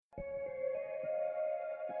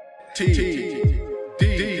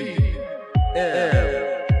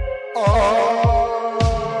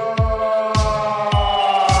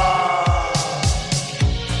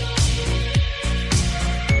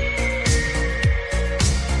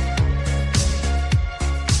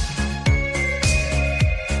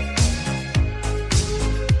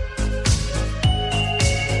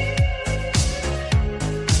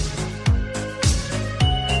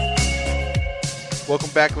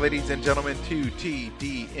Welcome back, ladies and gentlemen, to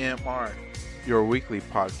TDMR, your weekly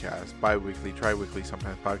podcast, bi-weekly, tri-weekly,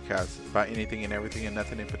 sometimes podcast about anything and everything and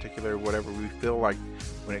nothing in particular, whatever we feel like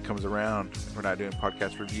when it comes around. We're not doing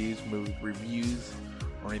podcast reviews, movie reviews,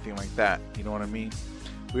 or anything like that. You know what I mean?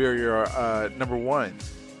 We are your number one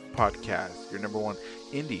podcast, your number one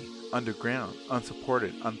indie, underground,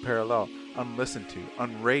 unsupported, unparalleled, unlistened to,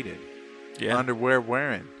 unrated, underwear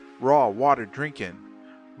wearing, raw water drinking,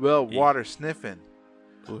 water sniffing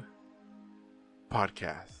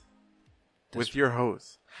podcast with your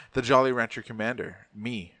hosts, the Jolly Rancher Commander,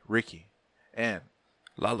 me, Ricky, and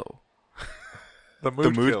Lalo, the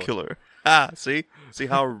mood killer. See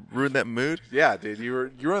how I ruined that mood? Yeah, dude, you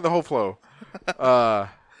ruined the whole flow. Yeah,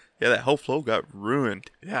 that whole flow got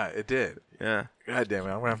ruined. Yeah, it did. Yeah. God damn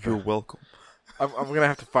it, You're welcome. I'm gonna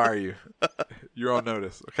have to fire you. You're on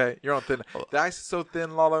notice, okay? You're on thin. The ice is so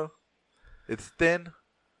thin, Lalo. It's thin,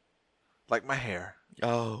 like my hair.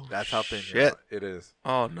 Oh, that's how thin it is.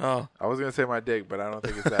 Oh no! I was gonna say my dick, but I don't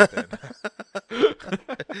think it's that thin.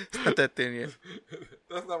 It's not that thin yet.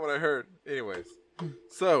 That's not what I heard. Anyways,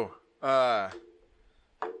 so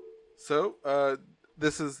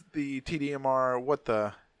this is the TDMR. What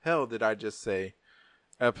the hell did I just say?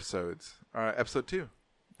 Episodes. Episode 2.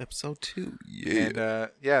 Episode 2. Yeah.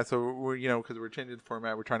 And so we're because we're changing the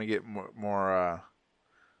format. We're trying to get more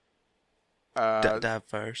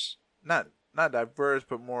diverse. Not diverse,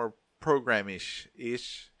 but more program-ish.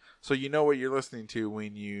 So you know what you're listening to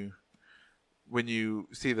when you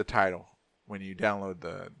see the title, when you download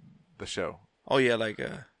the show. Oh yeah, like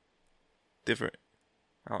different.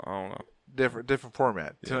 I don't know. Different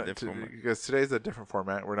format. Yeah, different format. Because today's a different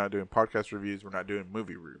format. We're not doing podcast reviews. We're not doing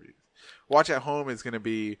movie reviews. Watch at Home is going to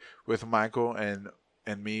be with Michael and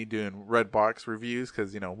me doing Redbox reviews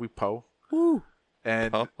because we po. Woo.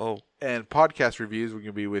 And podcast reviews, we're going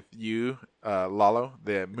to be with you, Lalo,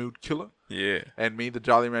 the mood killer. Yeah. And me, the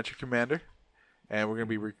Jolly Rancher Commander. And we're going to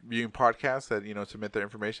be reviewing podcasts that, submit their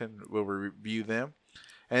information. We'll review them.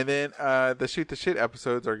 And then the Shoot the Shit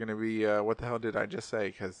episodes are going to be, what the hell did I just say?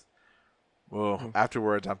 Because,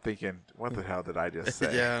 afterwards I'm thinking, what the hell did I just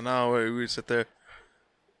say? Yeah, no, we sit there.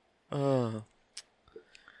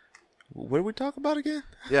 What did we talk about again?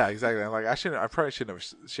 Yeah, exactly. I probably shouldn't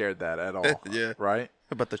have shared that at all. Yeah. Right?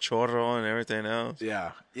 About the chorro and everything else.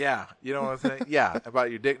 Yeah. Yeah. You know what I'm saying? Yeah. About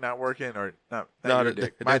your dick not working or not your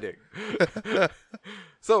dick. My dick.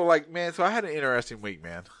 So man, so I had an interesting week,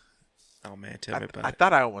 man. Oh man, tell me about it. I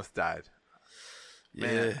thought I almost died. Yeah.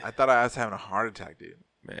 Man, I thought I was having a heart attack, dude.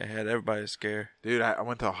 Man, I had everybody scared. Dude, I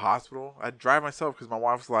went to a hospital. I drive myself because my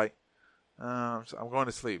wife was like, I'm going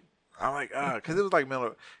to sleep. I'm like, because it was like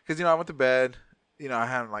middle. Because I went to bed. I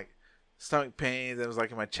had stomach pains. It was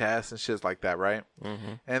in my chest and shit like that, right?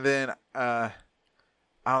 Mm-hmm. And then I'm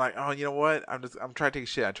like, oh, you know what? I'm trying to take a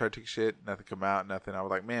shit. I tried to take a shit. Nothing come out. Nothing. I was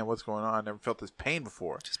like, man, what's going on? I never felt this pain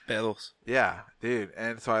before. Just bells. Yeah, dude.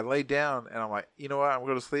 And so I laid down and I'm like, you know what? I'm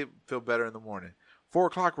going to sleep. Feel better in the morning. 4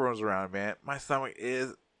 o'clock rolls around, man. My stomach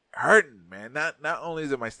is hurting, man. Not only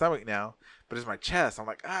is it my stomach now, but it's my chest. I'm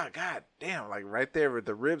like, god damn, right there where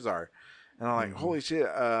the ribs are. And I'm like, holy shit.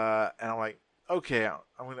 And I'm like, okay,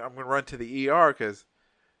 I'm gonna run to the ER because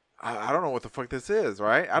I don't know what the fuck this is,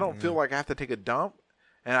 right? I don't feel like I have to take a dump,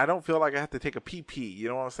 and I don't feel like I have to take a PP. You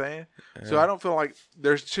know what I'm saying? Yeah. So I don't feel like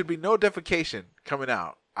there should be no defecation coming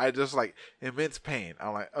out. I just immense pain.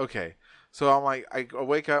 I'm like, okay. So I'm like, I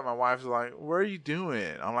wake up. My wife's like, "What are you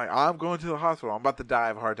doing?" I'm like, "I'm going to the hospital. I'm about to die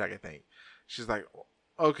of a heart attack, I think." She's like,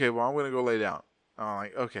 "Okay, well, I'm gonna go lay down." I'm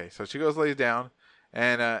like, "Okay." So she goes lays down,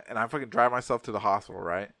 and I fucking drive myself to the hospital,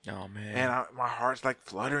 right? Oh man! And my heart's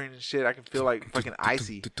fluttering and shit. I can feel fucking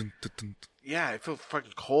icy. Yeah, I feel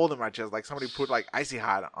fucking cold in my chest, like somebody put icy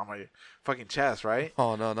hot on my fucking chest, right?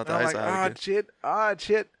 Oh no, not the icy hot.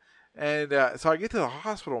 Shit. And so I get to the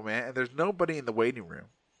hospital, man, and there's nobody in the waiting room.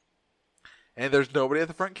 And there's nobody at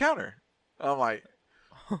the front counter. I'm like,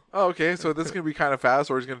 oh, okay, so this is going to be kind of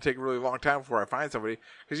fast, or it's going to take a really long time before I find somebody.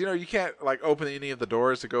 Because, you can't, open any of the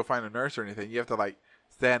doors to go find a nurse or anything. You have to,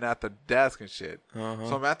 stand at the desk and shit. Uh-huh.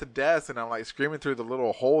 So I'm at the desk, and I'm, screaming through the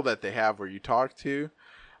little hole that they have where you talk to.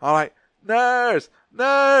 I'm like, nurse,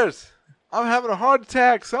 I'm having a heart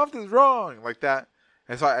attack. Something's wrong. Like that.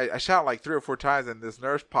 And so I shout like 3 or 4 times, and this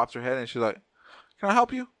nurse pops her head, and she's like, "Can I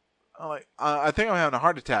help you?" I'm like, "I think I'm having a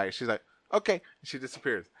heart attack." She's like, "Okay," and she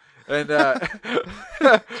disappears. And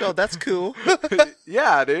So that's cool.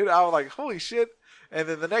 yeah, dude, I was like, "Holy shit!" And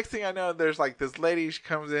then the next thing I know, there's like this lady. She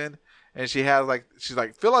comes in, and she's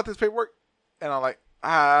like, "Fill out this paperwork," and I'm like,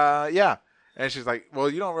 yeah." And she's like, "Well,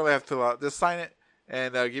 you don't really have to fill out. Just sign it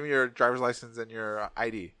and give me your driver's license and your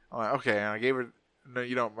ID." I'm like, "Okay," and I gave her,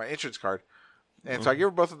 my insurance card. And so I give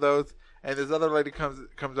her both of those, and this other lady comes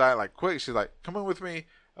out like quick. She's like, "Come in with me.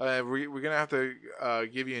 We're gonna have to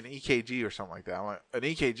give you an EKG or something like that." I'm like, "An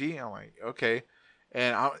EKG?" I'm like, "Okay."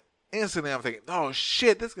 And I'm thinking, "Oh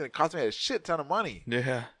shit, this is gonna cost me a shit ton of money."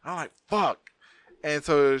 Yeah. I'm like, "Fuck." And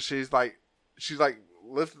so she's like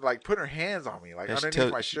lifting, like putting her hands on me, like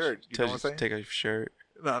underneath my shirt. You know what I'm saying? Take off your shirt.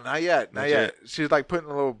 No, not yet. Not yet. She's like putting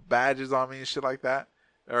little badges on me and shit like that.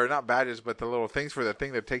 Or not badges, but the little things for the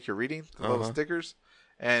thing that take your reading, the little stickers.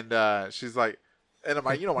 And she's like, and I'm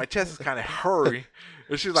like, my chest is kind of hairy.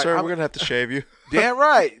 And she's like, "Sir, we're gonna have to shave you." Damn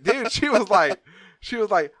right, dude. She was like,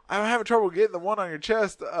 "I'm having trouble getting the one on your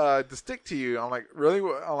chest to stick to you." I'm like, "Really?"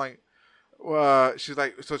 I'm like, she's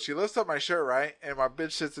like, so she lifts up my shirt, right? And my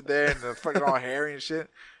bitch sits there and the fucking all hairy and shit.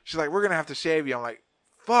 She's like, "We're gonna have to shave you." I'm like,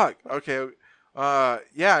 "Fuck, okay."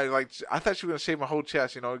 Yeah, like I thought she was gonna shave my whole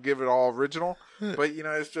chest, give it all original, but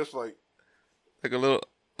it's just like a little,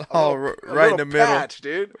 right in the middle, patch,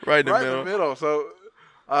 dude. Right in the middle. So,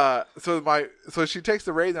 so she takes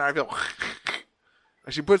the razor and I feel,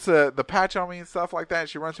 she puts the patch on me and stuff like that. And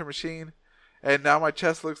she runs her machine, and now my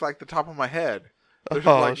chest looks like the top of my head. There's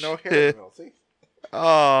like no hair in the middle. See?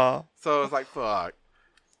 Oh. So it's like fuck,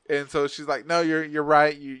 and so she's like, "No, you're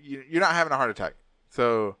right. You're not having a heart attack."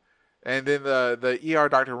 So. And then the ER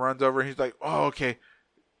doctor runs over and he's like, "Oh, okay,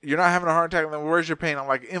 you're not having a heart attack. Then where's your pain?" I'm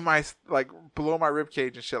like, in my below my rib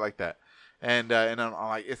cage and shit like that. And I'm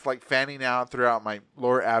like, it's like fanning out throughout my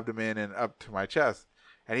lower abdomen and up to my chest.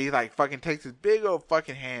 And he like fucking takes his big old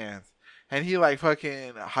fucking hands and he like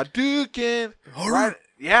fucking Hadouken, right?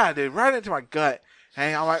 Yeah, dude, right into my gut.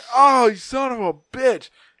 And I'm like, "Oh, you son of a bitch!"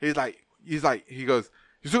 He goes,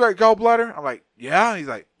 "You still got gallbladder?" I'm like, "Yeah." He's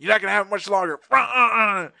like, "You're not gonna have it much longer."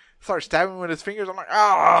 Starts stabbing me with his fingers. I'm like,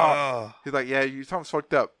 "Oh!" He's like, "Yeah, something's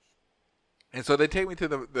fucked up." And so they take me to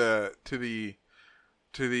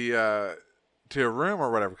a room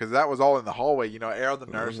or whatever, because that was all in the hallway. All the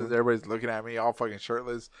nurses, everybody's looking at me, all fucking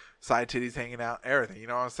shirtless, side titties hanging out, everything. You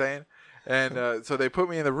know what I'm saying? And so they put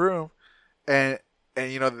me in the room, and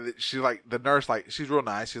she's like, the nurse, like, she's real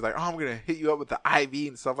nice. She's like, "Oh, I'm gonna hit you up with the IV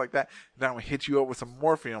and stuff like that. And then I'm gonna hit you up with some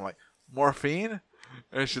morphine." I'm like, "Morphine?"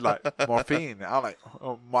 And she's like, "Morphine." I'm like,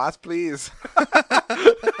 "Oh, Moss, please."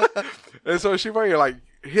 And so she fucking like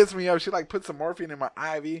hits me up. She like puts some morphine in my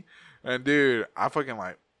IV, and dude, I fucking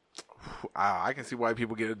like, I can see why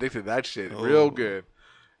people get addicted to that shit real good.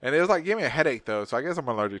 And it was like, give me a headache though, so I guess I'm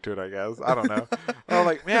allergic to it. I guess I don't know. I was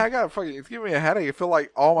like, "Man, it's giving me a headache." I feel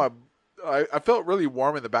like I felt really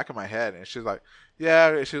warm in the back of my head. And she's like,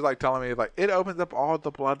 "Yeah," she was like telling me like it opens up all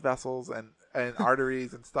the blood vessels and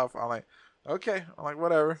arteries and stuff. I'm like, "Okay." I'm like,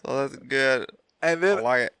 "Whatever." So that's good. And then I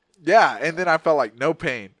like it. Yeah, and then I felt like no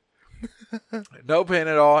pain. No pain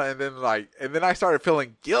at all. And then I started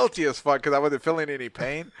feeling guilty as fuck because I wasn't feeling any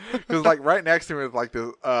pain. Because like right next to me was like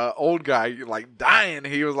this old guy like dying.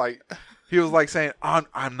 He was like saying,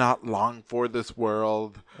 I'm not long for this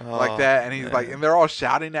world, like that. And he's like, and they're all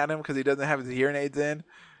shouting at him because he doesn't have his hearing aids in.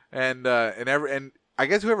 And I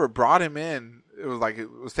guess whoever brought him in, it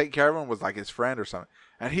was taking care of him, was like his friend or something.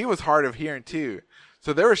 And he was hard of hearing too.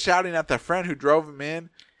 So they were shouting at the friend who drove him in,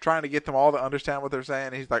 trying to get them all to understand what they're saying.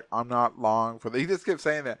 And he's like, "I'm not long for this." He just kept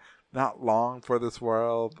saying that, "Not long for this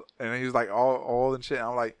world." And he was like all old and shit. And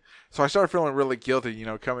I'm like, so I started feeling really guilty,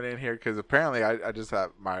 coming in here because apparently I just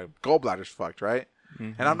have my gallbladder's fucked, right?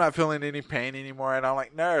 Mm-hmm. And I'm not feeling any pain anymore. And I'm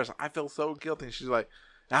like, "Nurse, I feel so guilty." And she's like,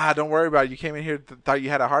 "Don't worry about it. You came in here thought you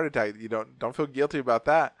had a heart attack. You don't feel guilty about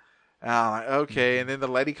that." And I'm like, "Okay." And then the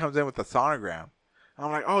lady comes in with the sonogram. I'm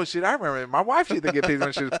like, "Oh shit, I remember. My wife used to get these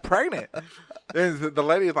when she was pregnant." And the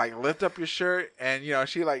lady like lift up your shirt, and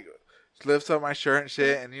she like lifts up my shirt and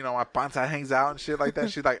shit, and my panza hangs out and shit like that.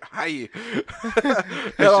 She's like, "Hi."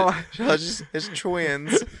 It's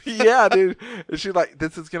twins. Yeah, dude. And she's like,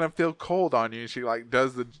 "This is gonna feel cold on you." And she like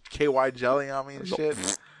does the KY jelly on me and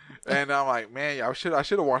shit. And I'm like, "Man, I should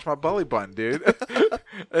have washed my belly button, dude."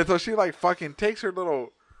 And so she like fucking takes her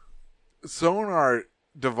little sonar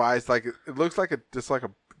device, like it looks like just like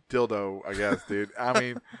a dildo, I guess, dude. I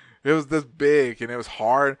mean, it was this big and it was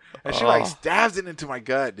hard, and she like stabs it into my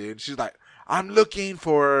gut, dude. She's like, "I'm looking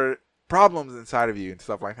for problems inside of you" and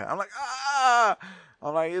stuff like that. I'm like,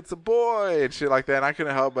 I'm like, it's a boy and shit like that. And I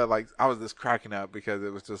couldn't help but like, I was just cracking up because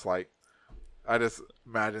it was just like, I just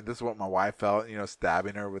imagine this is what my wife felt,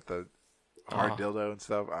 stabbing her with the hard dildo and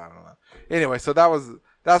stuff. I don't know. Anyway, so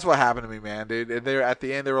that's what happened to me, man, dude. And they at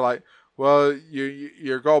the end they were like, well,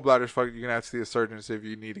 your gallbladder's fucked. You're gonna have to see a surgeon to see if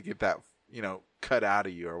you need to get that, cut out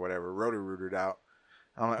of you or whatever, roto-rooted out.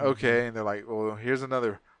 I'm like, okay. And they're like, well, here's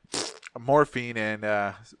another morphine, and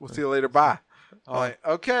we'll see you later. Bye. I'm like,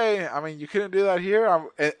 okay. I mean, you couldn't do that here.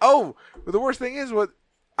 But the worst thing is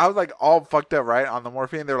I was like all fucked up, right, on the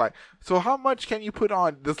morphine. They're like, so how much can you put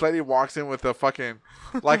on? This lady walks in with a fucking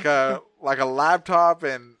like a laptop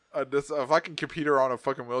and a fucking computer on a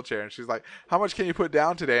fucking wheelchair, and she's like, how much can you put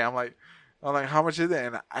down today? I'm like, how much is it?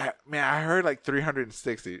 And I heard like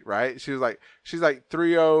 360, right? She's like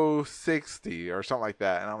 3060 or something like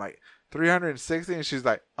that, and I'm like 360, and she's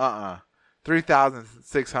like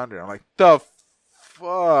 3,600. I'm like, the fuck.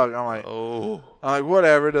 I'm like,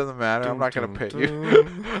 whatever, it doesn't matter. I'm not gonna pay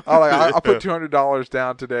you. I'm like, I put $200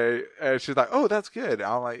 down today, and she's like, oh, that's good.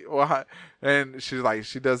 I'm like, well, and she's like,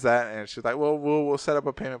 she does that, and she's like, well, we'll set up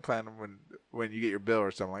a payment plan when you get your bill or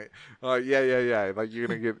something. Like, yeah. Like, you're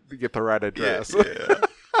gonna get the right address. Yeah.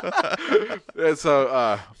 And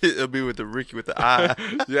so it'll be with the Ricky with the eye.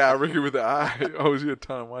 Yeah, Ricky with the eye owes you a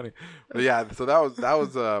ton of money. But yeah, so that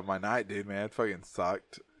was my night, dude. Man, it fucking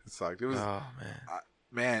sucked. It sucked. It was. Oh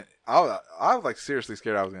man. I was like seriously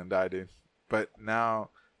scared I was gonna die, dude. But now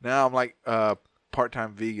I'm like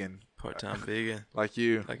part-time vegan. Part-time vegan. Like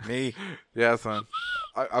you. Like me. Yeah, son.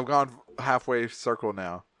 I've gone halfway circle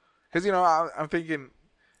now. Because, I'm thinking,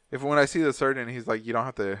 when I see the surgeon, he's like, you don't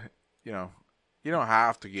have to, you don't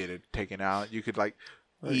have to get it taken out. You could, like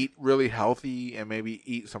eat really healthy and maybe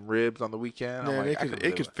eat some ribs on the weekend. Yeah, like,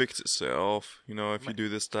 it could fix itself, if you do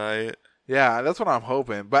this diet. Yeah, that's what I'm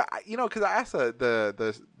hoping. But, because I asked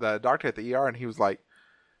the doctor at the ER, and he was like,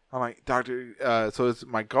 I'm like, doctor, so it's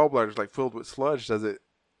my gallbladder's like filled with sludge. Will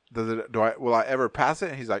I ever pass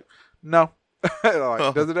it? And he's like, no.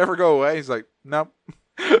 Like, does it ever go away? He's like, no.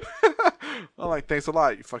 I'm like, thanks a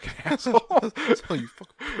lot, you fucking asshole. You fucking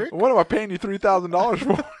prick. What am I paying you $3,000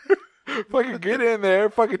 for? Fucking get in there,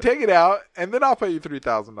 fucking take it out, and then I'll pay you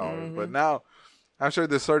 $3,000. Mm-hmm. But now, I'm sure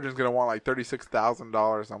this surgeon's gonna want like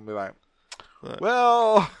 $36,000. I'll be like,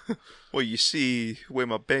 well, you see where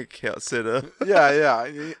my bank account set up.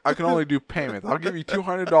 Yeah. I can only do payments. I'll give you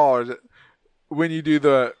 $200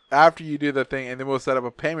 after you do the thing, and then we'll set up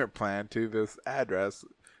a payment plan to this address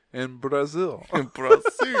in Brazil.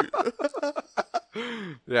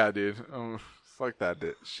 Yeah, dude. Fuck that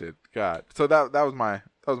shit. God. So that was my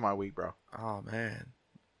week, bro. Oh man,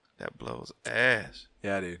 that blows ass.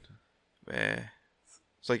 Yeah, dude. Man,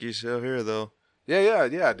 it's like you're still here though. Yeah,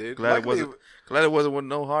 dude. Glad it wasn't with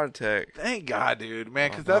no heart attack. Thank God, dude, man,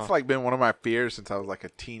 because that's like been one of my fears since I was like a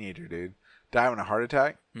teenager, dude. Dying a heart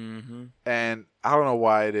attack. Mm-hmm. And I don't know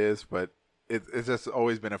why it is, but it's just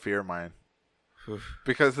always been a fear of mine.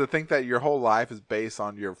 Because to think that your whole life is based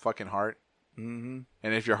on your fucking heart, mm-hmm.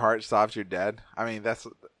 and if your heart stops, you're dead. I mean,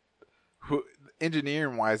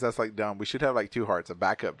 engineering wise, that's like dumb. We should have like two hearts, a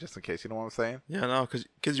backup just in case. You know what I'm saying? Yeah, no,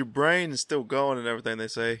 because your brain is still going and everything they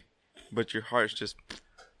say, but your heart's just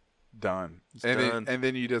done. Done. And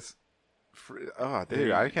then you just,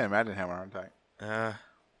 dude, I can't imagine having a heart attack.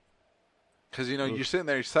 Because you're sitting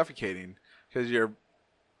there, you're suffocating because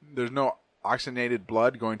there's no oxygenated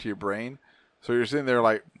blood going to your brain. So you're sitting there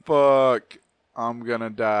like, fuck, I'm going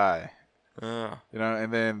to die.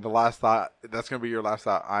 And then the last thought, that's going to be your last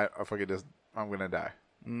thought. I'm going to die.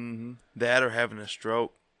 Mm-hmm. That or having a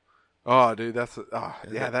stroke. Oh, dude,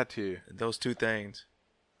 that too. Those two things.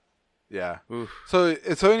 Yeah. Oof. So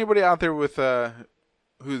anybody out there with,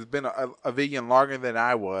 who's been a vegan longer than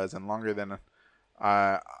I was and longer than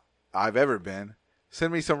I've ever been,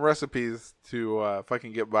 send me some recipes to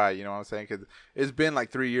fucking get by. You know what I'm saying? Because it's been like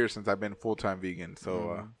 3 years since I've been full-time vegan.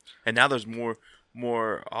 So and now there's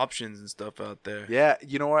more options and stuff out there. Yeah,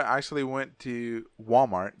 you know what? I actually went to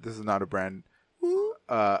Walmart. This is not a brand,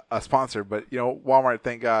 a sponsor, but Walmart.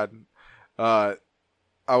 Thank God. I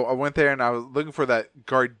went there and I was looking for that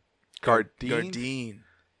Gardein,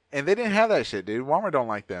 and they didn't have that shit, dude. Walmart don't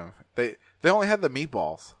like them. They only had the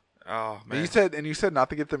meatballs. Oh man! And you said not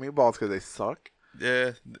to get the meatballs because they suck.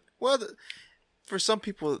 Yeah. Well, for some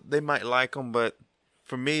people they might like them, but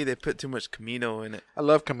for me they put too much Camino in it. I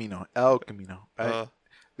love Camino, El Camino,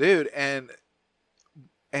 dude. And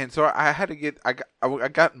so I had to get. I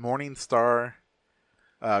got Morningstar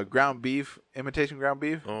ground beef, imitation ground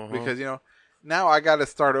beef, because now I got to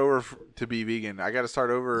start over to be vegan. I got to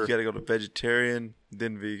start over. You got to go to vegetarian,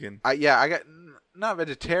 then vegan. I got not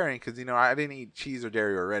vegetarian because I didn't eat cheese or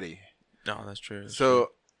dairy already. No, that's true.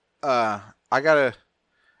 So, I gotta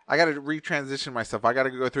retransition myself. I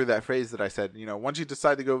gotta go through that phase that I said. Once you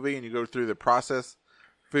decide to go vegan, you go through the processed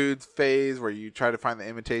foods phase where you try to find the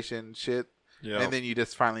imitation shit, and then you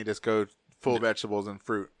just finally just go full vegetables and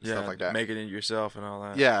fruit, stuff like that. Make it in yourself and all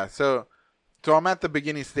that. Yeah. So I'm at the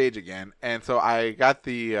beginning stage again, and so I got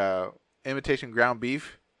the imitation ground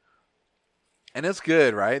beef, and it's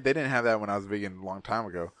good, right? They didn't have that when I was vegan a long time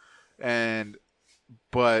ago,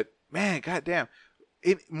 but man, goddamn.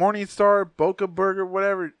 Morningstar, Boca Burger,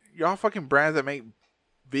 whatever, y'all fucking brands that make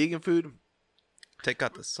vegan food. Take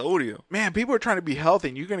out the sodium. Man, people are trying to be healthy,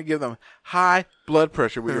 and you're going to give them high blood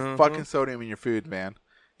pressure with your fucking sodium in your food, man.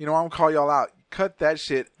 I'm going to call y'all out. Cut that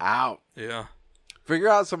shit out. Yeah. Figure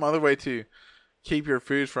out some other way to keep your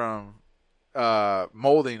food from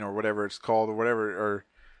molding or whatever it's called or whatever, or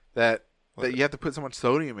that you have to put so much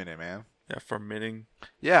sodium in it, man. Yeah, fermenting.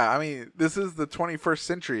 Yeah, I mean, this is the 21st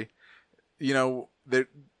century.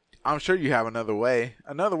 I'm sure you have another way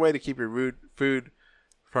to keep your food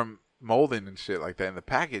from molding and shit like that in the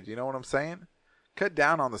package. You know what I'm saying? Cut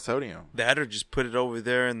down on the sodium. That or just put it over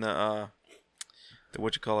there in the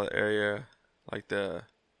area, like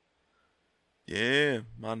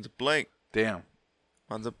mine's a blank. Damn.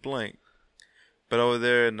 Mine's a blank. But over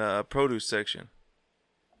there in the produce section,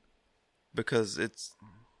 because it's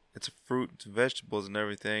a fruit, it's vegetables and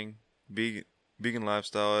everything. Vegan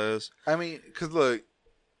lifestyle is. I mean, because look,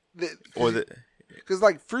 because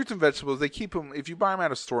like fruits and vegetables, they keep them. If you buy them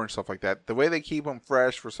at a store and stuff like that, the way they keep them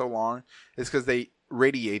fresh for so long is because they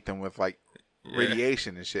radiate them with like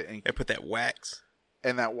radiation and shit. And they put that wax.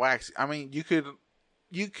 And that wax. I mean, you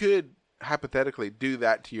could hypothetically do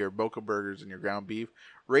that to your Boca Burgers and your ground beef.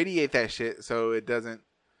 Radiate that shit so it doesn't,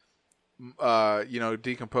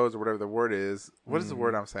 decompose or whatever the word is. What is the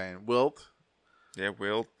word I'm saying? Wilt. Yeah,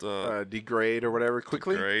 wilt. Degrade or whatever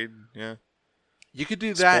quickly. Degrade, yeah. You could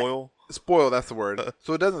do that. Spoil, that's the word.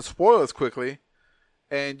 So it doesn't spoil as quickly.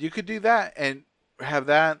 And you could do that and have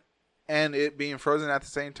that and it being frozen at the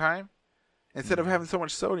same time instead of having so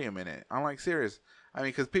much sodium in it. I'm like, serious. I mean,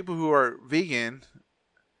 because people who are vegan,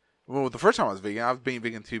 well, the first time I was being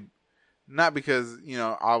vegan too, not because,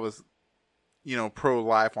 I was,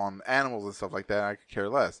 pro-life on animals and stuff like that. I could care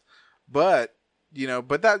less. But,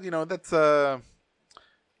 that's a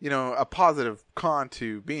positive con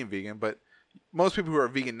to being vegan, but most people who are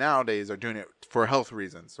vegan nowadays are doing it for health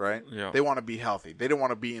reasons, right? Yeah. They want to be healthy. They don't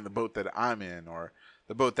want to be in the boat that I'm in or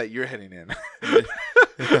the boat that you're heading in.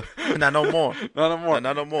 Not no more. Not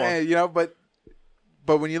no more. And,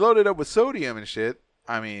 but when you load it up with sodium and shit,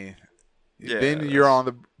 I mean, then you're on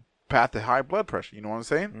the path to high blood pressure. You know what I'm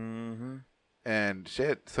saying? Mm-hmm. And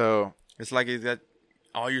shit, so it's like it's got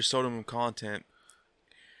all your sodium content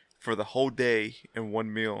for the whole day in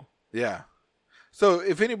one meal. Yeah. So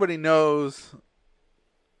if anybody knows,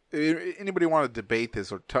 if anybody want to debate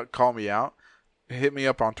this or call me out, hit me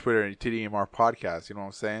up on Twitter and TDMR Podcast. You know what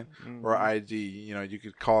I'm saying? Mm-hmm. Or IG. You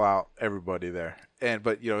could call out everybody there.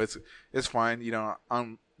 But it's fine.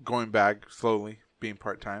 I'm going back slowly, being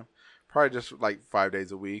part time. Probably just like 5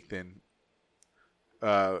 days a week. Then,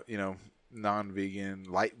 non-vegan,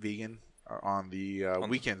 light vegan on the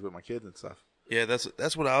weekends with my kids and stuff. Yeah,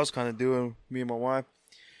 that's what I was kind of doing. Me and my wife,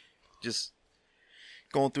 just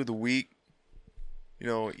going through the week,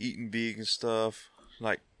 eating vegan stuff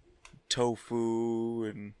like tofu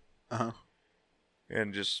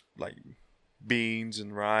and just like beans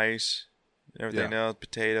and rice, and everything else,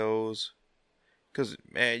 potatoes. Cause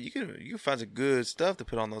man, you can find some good stuff to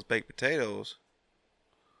put on those baked potatoes.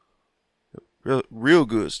 Real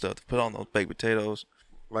good stuff to put on those baked potatoes.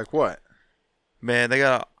 Like what? Man, they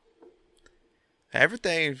got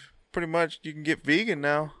everything pretty much you can get vegan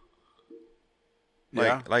now.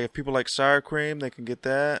 Like if people like sour cream, they can get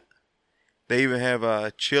that. They even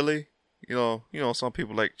have chili. Some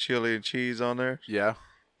people like chili and cheese on there. Yeah.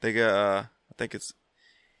 They got I think it's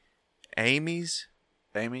Amy's.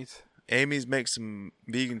 Amy's makes some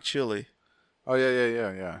vegan chili. Oh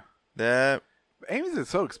yeah. That Amy's is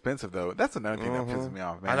so expensive though. That's another thing that pisses me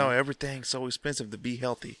off, man. I know everything's so expensive to be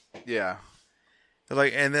healthy. Yeah.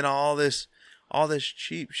 And then all this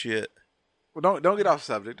cheap shit. Well, don't get off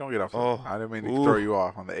subject. Don't get off subject. I didn't mean to throw you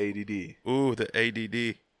off on the ADD. Ooh, the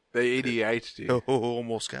ADD. The ADHD. Oh,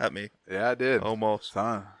 almost got me. Yeah, I did. Almost.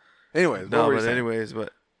 Son. Anyways,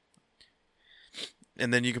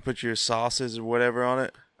 and then you can put your sauces or whatever on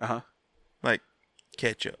it. Uh-huh. Like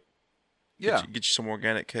ketchup. Yeah. Get you some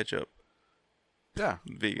organic ketchup. Yeah.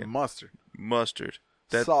 Vegan. Mustard.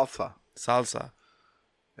 Salsa.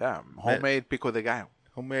 Yeah. Homemade pico de gallo.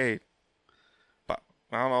 Homemade.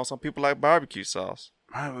 I don't know. Some people like barbecue sauce.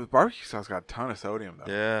 Man, barbecue sauce got a ton of sodium,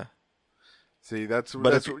 though. Yeah. See, that's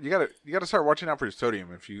But you gotta start watching out for your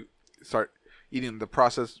sodium if you start eating the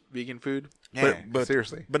processed vegan food. Yeah, but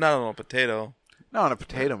seriously, but not on a potato. not on a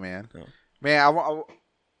potato, man. No. Man,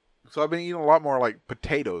 so I've been eating a lot more like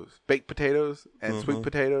potatoes, baked potatoes, and sweet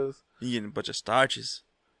potatoes. You getting a bunch of starches.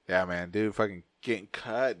 Yeah, man, dude, fucking getting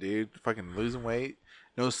cut, dude, fucking losing weight,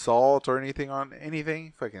 no salt or anything on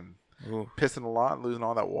anything, fucking pissing a lot, losing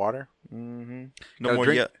all that water. Mm-hmm. No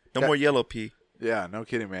more yellow pea. Yeah, no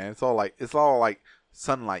kidding, man. It's all like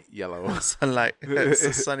sunlight yellow. Sunlight. It's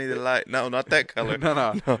a sunny delight. No, not that color.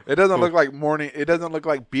 No. It doesn't look like morning. It doesn't look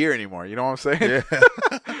like beer anymore. You know what I'm saying? Yeah.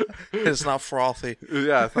 It's not frothy.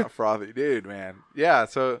 Yeah, it's not frothy, dude, man. Yeah,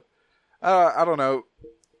 so I don't know.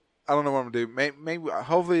 I don't know what I'm gonna do. Maybe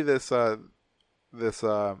hopefully this I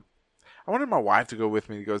wanted my wife to go with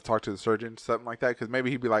me to go talk to the surgeon, something like that, because maybe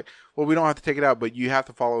he'd be like, "Well, we don't have to take it out, but you have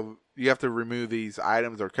to remove these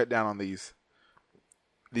items or cut down on these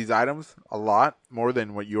items a lot more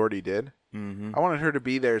than what you already did." Mm-hmm. I wanted her to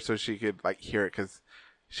be there so she could like hear it, because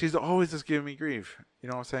she's always just giving me grief. You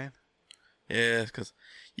know what I'm saying? Yeah, because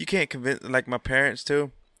you can't convince, like my parents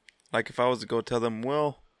too. Like if I was to go tell them,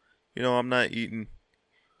 well, I'm not eating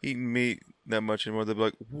meat that much anymore, they'd be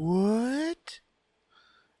like, what?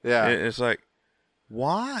 Yeah. And it's like,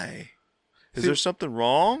 why? Is there something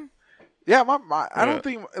wrong? Yeah, I don't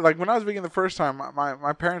think, like when I was vegan the first time,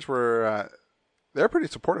 my parents were they're pretty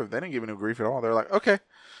supportive. They didn't give me no grief at all. They're like, okay.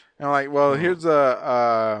 And I'm like, well, here's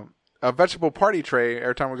a vegetable party tray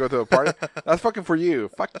every time we go to a party. That's fucking for you.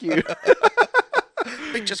 Fuck you.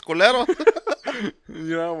 Pinches culero.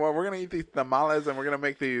 Well, we're going to eat these tamales and we're going to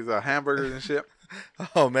make these hamburgers and shit.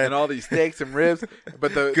 Oh, man. And all these steaks and ribs.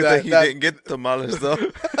 But Good thing you didn't get tamales, though.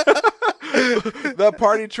 That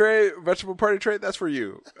party tray, vegetable party tray, that's for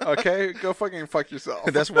you. Okay? Go fucking fuck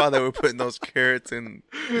yourself. That's why they were putting those carrots and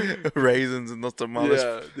raisins and those tamales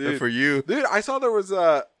for you. Dude, I saw there was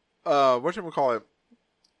a, whatchamacallit,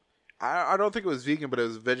 I don't think it was vegan, but it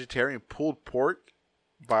was vegetarian pulled pork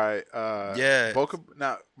by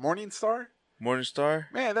Morningstar.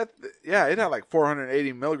 Morningstar? Man, it had like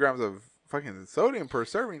 480 milligrams of fucking sodium per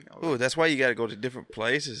serving. Ooh, that's why you got to go to different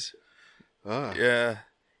places. Yeah.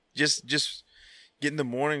 Just getting the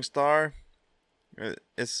Morningstar.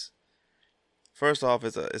 It's first off,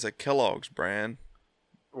 it's a Kellogg's brand.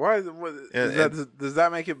 Why? Does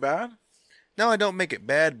that make it bad? No, I don't make it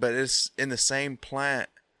bad, but it's in the same plant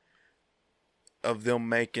of them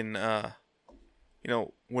making,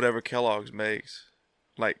 whatever Kellogg's makes,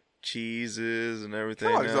 like cheeses and everything.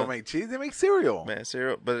 Kellogg's don't make cheese; they make cereal. Man,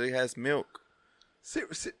 cereal, but it has milk.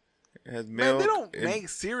 It has milk. Man, they don't make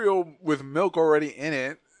cereal with milk already in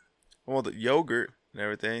it. Well, the yogurt and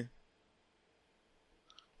everything.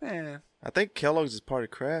 Man, I think Kellogg's is part of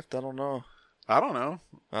Kraft. I don't know. I'm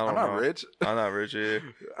not rich. I'm not rich either.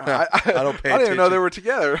 I don't pay attention. I didn't even know they were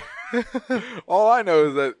together. All I know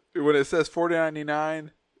is that when it says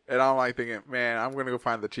 $4.99, and I'm like thinking, man, I'm gonna go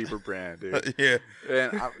find the cheaper brand, dude. Yeah,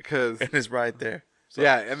 and because it's right there. So.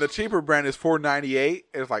 Yeah, and the cheaper brand is $4.98.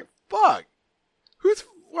 It's like, fuck.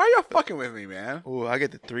 Why y'all fucking with me, man? Oh, I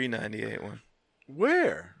get the $3.98 one.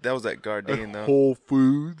 Where? That was at Gardein, though. Whole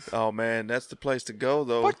Foods. Oh, man, that's the place to go,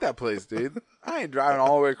 though. Fuck that place, dude. I ain't driving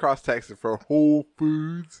all the way across Texas for Whole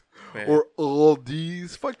Foods man. Or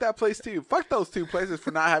Aldi's. Fuck that place, too. Fuck those two places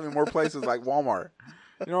for not having more places like Walmart.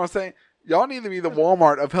 You know what I'm saying? Y'all need to be the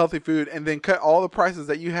Walmart of healthy food and then cut all the prices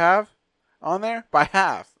that you have on there by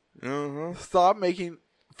half. Mm-hmm. Stop making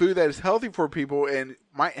food that is healthy for people and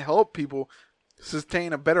might help people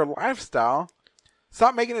sustain a better lifestyle.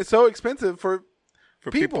 Stop making it so expensive for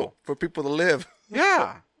people to live.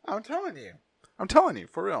 Yeah, I'm telling you,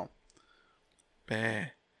 for real.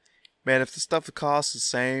 Man, if the stuff that costs the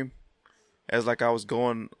same as like I was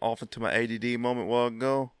going off into my ADD moment a while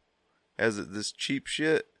ago, as this cheap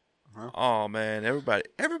shit. Oh man, everybody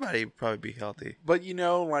would probably be healthy. But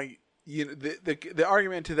the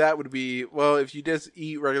argument to that would be, well, if you just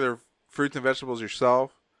eat regular fruits and vegetables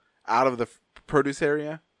yourself out of the produce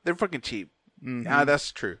area, they're fucking cheap. Mm-hmm. Yeah,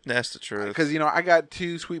 that's true. That's the truth. Because I got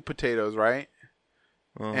 2 sweet potatoes, right?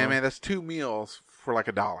 Uh-huh. And man, that's 2 meals for like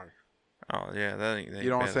 $1. Oh yeah, that ain't you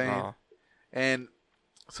know what I'm saying? And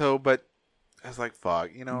so, but I was like,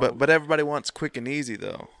 fuck, But everybody wants quick and easy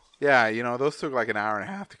though. Yeah, those took like an hour and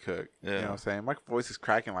a half to cook. Yeah. You know what I'm saying? My voice is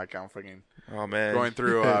cracking like I'm fucking going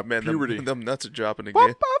through man, puberty. Them nuts are dropping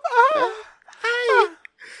again.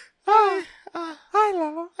 Hi,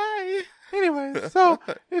 Lala. Hi. Anyway, so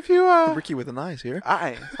if you Ricky with an eyes here.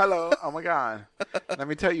 Hi. Hello. Oh my God. Let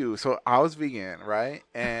me tell you. So I was vegan, right?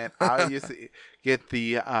 And I used to get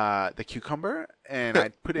the cucumber and I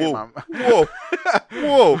put it in my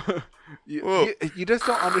Whoa. You just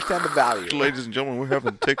don't understand the value. Ladies and gentlemen, we're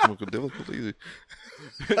having technical difficulties.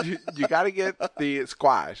 You got to get the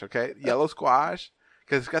squash, okay? Yellow squash,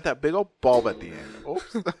 because it's got that big old bulb at the end.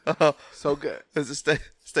 Oops, so good. Does it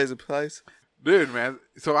stays in place? Dude, man.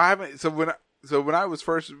 So when I was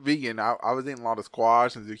first vegan, I was eating a lot of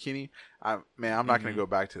squash and zucchini. I'm not gonna go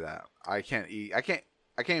back to that. I can't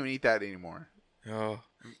even eat that anymore. Oh,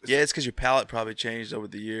 yeah, it's because your palate probably changed over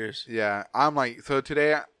the years. Yeah, I'm like, so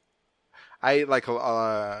today I ate like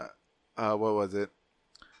what was it?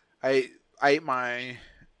 I ate my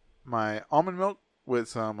almond milk with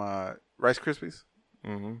some Rice Krispies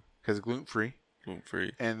because gluten free. Gluten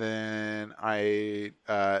free. And then I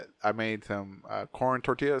made some corn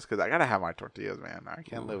tortillas because I gotta have my tortillas, man. I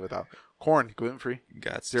can't live without corn, gluten free,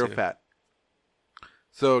 zero fat.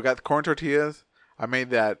 So got the corn tortillas. I made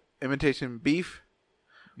that imitation beef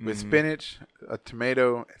with spinach, a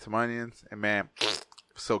tomato, and some onions, and man,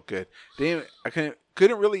 so good. I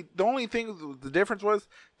couldn't really. The only thing, the difference was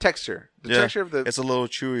texture. The texture of the. It's a little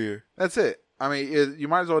chewier. That's it. I mean, you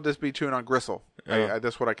might as well just be chewing on gristle. Yeah.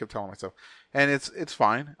 That's what I kept telling myself, and it's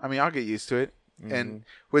fine. I mean, I'll get used to it. And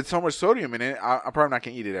with so much sodium in it, I'm probably not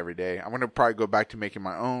gonna eat it every day. I'm gonna probably go back to making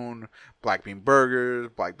my own black bean burgers,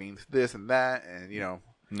 black beans this and that, and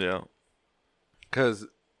Yeah. Because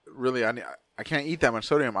really, I can't eat that much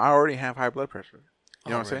sodium. I already have high blood pressure.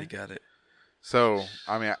 You know what I'm saying? Got it. So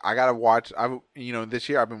I mean, I gotta watch. This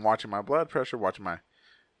year I've been watching my blood pressure, watching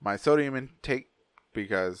my sodium intake,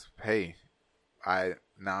 because hey, I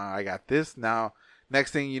got this now.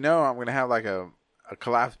 Next thing you know, I'm gonna have like a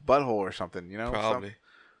collapsed butthole or something. Probably.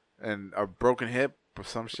 And a broken hip or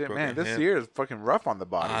some shit. Man, this year is fucking rough on the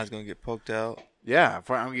body. Eyes gonna get poked out. Yeah,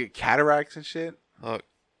 I'm gonna get cataracts and shit. Look,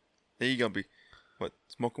 then you gonna be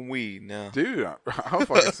smoking weed now, dude. I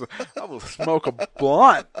will smoke a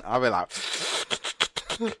blunt. I'll be like,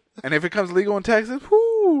 and if it comes legal in Texas,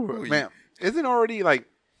 whoo, man, isn't it already like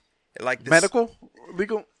this, medical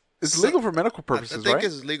legal? It's legal for medical purposes, I think right?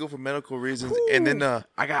 it's legal for medical reasons. Ooh. And then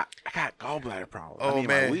I got gallbladder problems. Oh, I need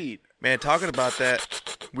my weed. Man, talking about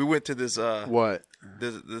that, we went to this what?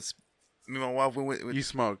 This me and my wife went with. You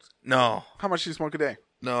smoked? No. How much do you smoke a day?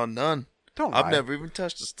 No, none. Don't lie. I've never even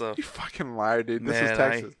touched the stuff. You fucking liar, dude. This is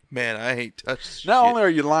Texas. I hate touching Not only are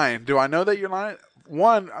you lying, do I know that you're lying?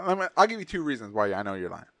 One, I'll give you two reasons why I know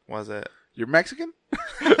you're lying. Why's that? You're Mexican?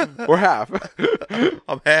 Or half?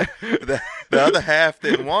 I'm half. The other half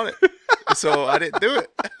didn't want it, so I didn't do it.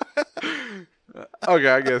 Okay,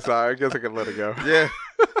 I guess I can let it go. Yeah.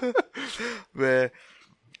 Man.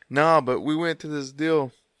 No, but we went to this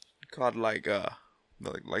deal called like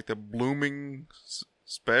the blooming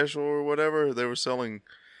special or whatever. They were selling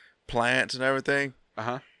plants and everything.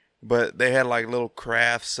 But they had like little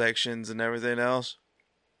craft sections and everything else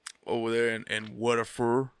over there in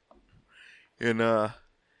Waterford. And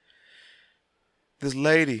this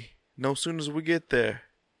lady, no sooner as we get there,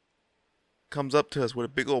 comes up to us with a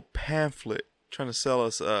big old pamphlet trying to sell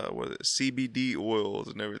us CBD oils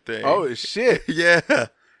and everything. Oh shit. Yeah.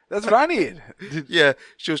 That's what I need. Yeah,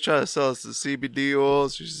 she was trying to sell us the CBD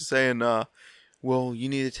oils. She was saying, well, you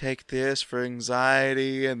need to take this for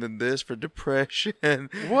anxiety and then this for depression.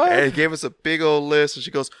 What? And gave us a big old list. And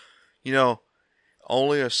she goes,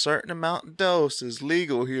 only a certain amount of dose is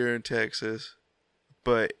legal here in Texas.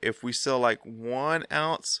 But if we sell like 1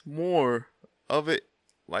 ounce more of it,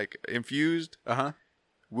 like infused,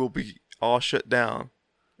 we'll be all shut down.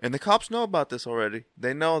 And the cops know about this already.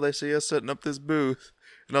 They know. They see us setting up this booth.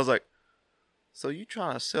 And I was like, so you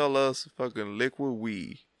trying to sell us fucking liquid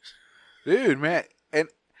weed? Dude, man. And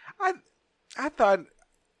I thought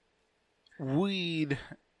weed,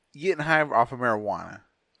 getting high off of marijuana,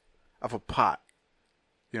 off of pot,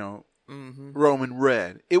 Roman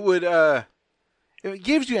red, it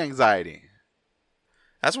gives you anxiety.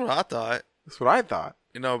 That's what I thought. That's what I thought.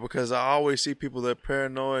 Because I always see people that are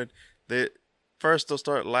paranoid. First they'll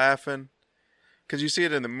start laughing. Because you see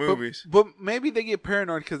it in the movies. But maybe they get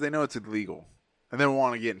paranoid because they know it's illegal. And they don't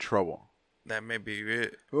want to get in trouble. That may be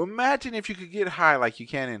it. Well, imagine if you could get high like you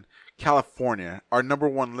can in California. Our number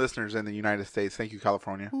one listeners in the United States. Thank you,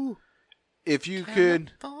 California. Ooh. If you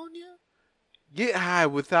could get high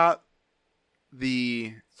without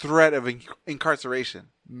the threat of incarceration.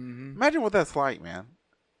 Mm-hmm. Imagine what that's like, man.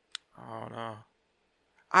 Oh, no.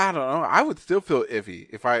 I don't know. I would still feel iffy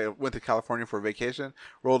if I went to California for a vacation,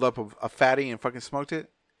 rolled up a fatty and fucking smoked it.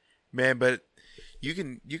 Man, but you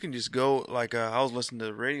can just go, like, I was listening to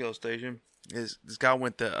the radio station. This guy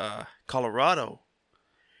went to Colorado.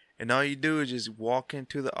 And all you do is just walk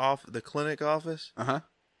into the clinic office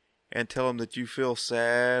and tell them that you feel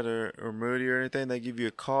sad or moody or anything. They give you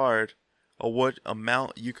a card of what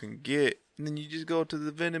amount you can get. And then you just go to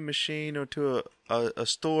the vending machine or to a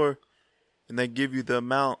store, and they give you the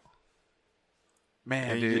amount.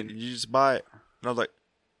 Man, and dude. you just buy it. And I was like,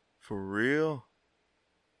 for real?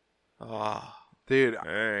 Ah. Dude.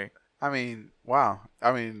 Hey. I mean, wow.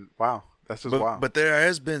 That's just wow. But there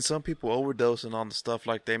has been some people overdosing on the stuff.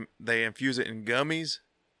 Like they infuse it in gummies.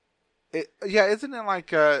 Isn't it like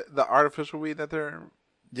the artificial weed that they're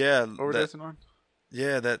overdosing on?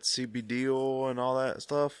 Yeah, that CBD oil and all that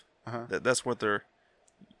stuff. Uh-huh. That's what they're.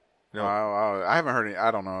 I haven't heard any.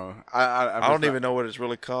 I don't know. I don't even know what it's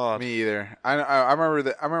really called. Me either. I remember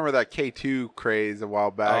that. I remember that K2 craze a while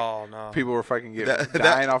back. Oh no! People were fucking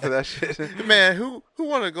dying off of that shit. Man, who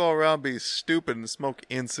want to go around be stupid and smoke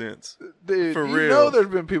incense? Dude, for real. You know, there's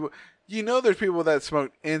been people. You know, there's people that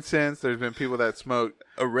smoke incense. There's been people that smoke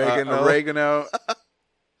oregano,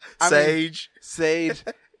 sage.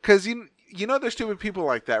 Because you know, there's stupid people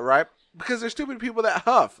like that, right? Because there's stupid people that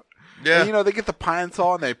huff. Yeah. And, they get the Pine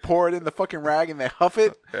Sol and they pour it in the fucking rag and they huff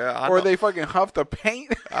it. Yeah, or they fucking huff the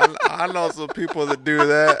paint. I know some people that do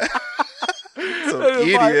that. Some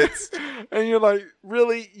idiots. And you're like,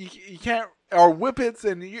 really? You can't? Or whippets,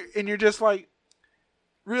 and you're just like,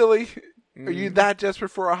 really? Are you that desperate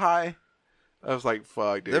for a high? I was like,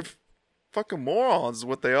 fuck, dude. They're fucking morons is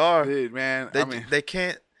what they are. Dude, man. They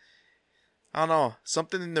can't. I don't know.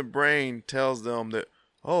 Something in their brain tells them that,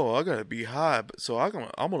 oh, I gotta be high, so I'm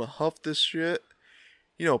gonna huff this shit.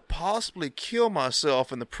 Possibly kill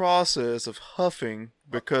myself in the process of huffing,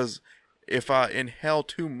 because if I inhale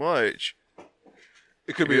too much,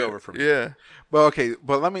 it could be over for me. Yeah. But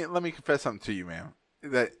let me confess something to you, man.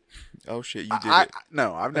 That oh shit, you did it.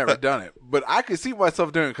 No, I've never done it, but I could see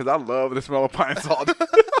myself doing it because I love the smell of pine salt.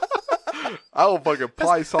 I will fucking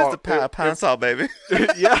apply salt. That's the pine salt, baby.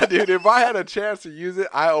 Yeah, dude. If I had a chance to use it,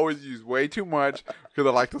 I always use way too much because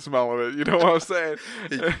I like the smell of it. You know what I'm saying?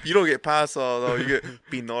 You don't get pine salt though. You get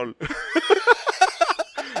pinol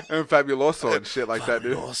and fabuloso and shit like that,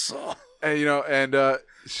 dude. And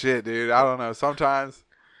shit, dude. I don't know. Sometimes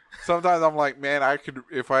I'm like, man, I could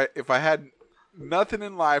if I had nothing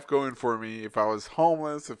in life going for me, if I was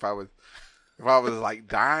homeless, if I was like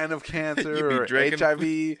dying of cancer or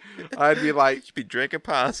HIV, I'd be like, you'd be drinking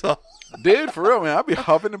pine salt. Dude, for real, man. I'd be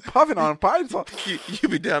huffing and puffing on pine salt.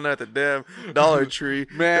 You'd be down there at the damn Dollar Tree.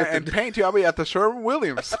 Man, and paint you, I'll be at the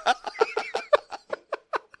Sherwin-Williams.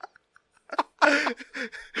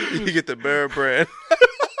 You get the Bear brand.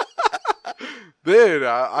 Dude,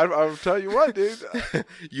 I'll tell you what, dude.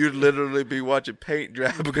 You'd literally be watching paint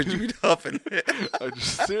dry because you'd be huffing it.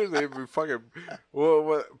 Seriously, it'd be fucking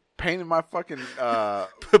what painting my fucking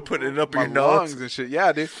putting it up my in your lungs nose and shit.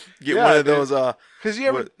 Yeah, dude. Get one of those. Because you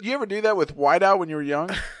ever do that with whiteout when you were young?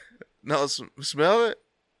 No, smell it.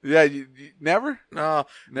 Yeah, you never. No,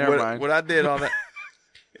 never mind. What I did on that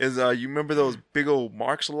is you remember those big old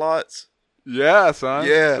Marks-a-Lots? Yeah, son.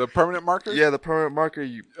 Yeah, the permanent marker. Yeah, the permanent marker.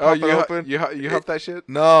 You pop it open. You huff that shit.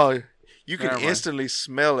 No, you can instantly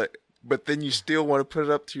smell it, but then you still want to put it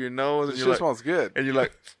up to your nose. It just smells good. And you're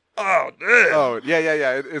like, oh, damn. Oh,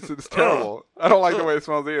 yeah. It's terrible. I don't like the way it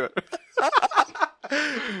smells either.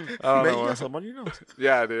 I don't know. You got something on your nose.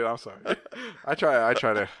 Yeah, dude. I'm sorry. I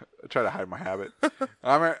try to hide my habit.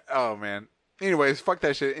 Oh man. Anyways, fuck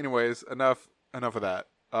that shit. Anyways, enough of that.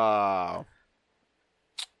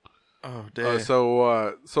 Oh damn.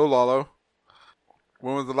 So Lalo,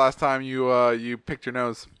 when was the last time you picked your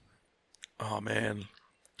nose? Oh man,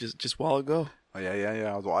 just a while ago. Oh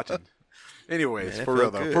yeah. I was watching. Anyways, man, for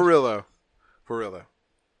real though.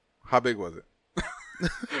 How big was it?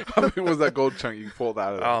 How big was that gold chunk you pulled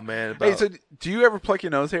out of it? Oh man. Hey, so do you ever pluck your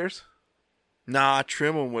nose hairs? Nah, I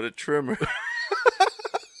trim them with a trimmer.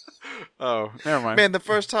 Oh, never mind. Man, the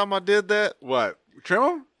first time I did that. What? Trim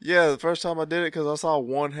them? Yeah, the first time I did it because I saw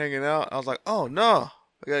one hanging out. I was like, oh no,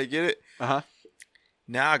 I gotta get it.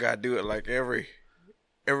 Now I gotta do it like every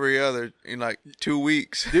other in like 2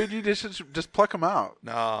 weeks. Dude, you just pluck them out.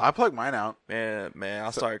 No, I pluck mine out. Man,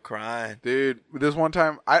 I started crying. Dude, this one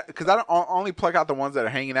time, because I don't only pluck out the ones that are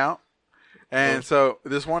hanging out. And so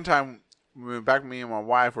this one time, back me and my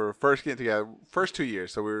wife were first getting together, first 2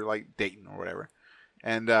 years, so we were like dating or whatever.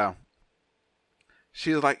 And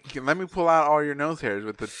she was like, let me pull out all your nose hairs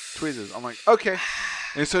with the tweezers. I'm like, okay.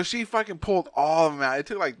 And so she fucking pulled all of them out. It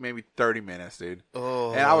took like maybe 30 minutes, dude.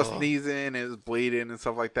 Oh. And I was sneezing and it was bleeding and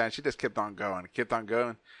stuff like that. And she just kept on going.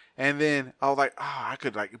 And then I was like, oh, I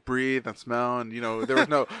could like breathe and smell. And, there was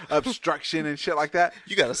no obstruction and shit like that.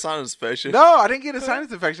 You got a sinus infection. No, I didn't get a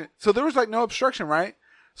sinus infection. So there was like no obstruction, right?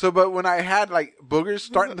 So, but when I had like boogers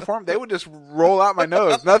starting to form, they would just roll out my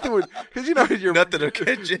nose. Nothing would, because you know you're Nothing to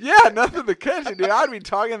catch it. Yeah, nothing to catch it, dude. I'd be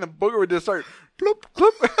talking, and the booger would just start bloop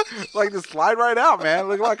bloop, like just slide right out, man.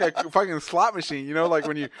 Look like a fucking slot machine, you know, like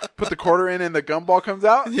when you put the quarter in and the gumball comes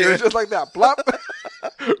out. Yeah, it's just like that, plop,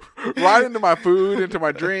 right into my food, into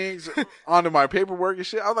my drinks, onto my paperwork and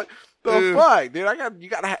shit. I was like, the fuck, dude.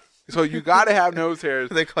 So you gotta have nose hairs.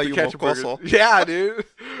 They call you mocoso. Yeah, dude.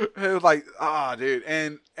 It was like, dude.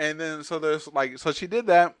 And then so there's like, so she did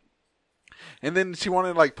that, and then she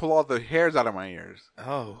wanted to like pull all the hairs out of my ears.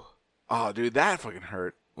 Oh, dude, that fucking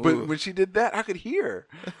hurt. But when she did that, I could hear.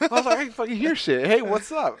 I was like, I can fucking hear shit. Hey,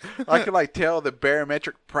 what's up? I could like tell the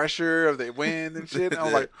barometric pressure of the wind and shit. And I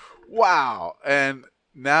was like, wow. And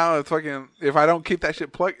now it's fucking, if I don't keep that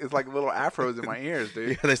shit plucked, it's like little afros in my ears, dude.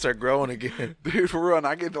 Yeah, they start growing again. Dude, for real. And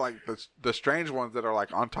I get to like the strange ones that are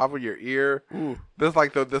like on top of your ear. There's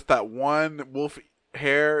like that one wolf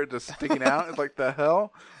hair just sticking out. It's like, the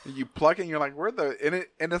hell? And you pluck it and you're like, and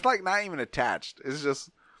it's like not even attached. It's just,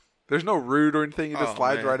 there's no root or anything. It just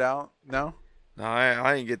slides right out. No? No,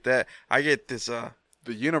 I didn't get that. I get this, the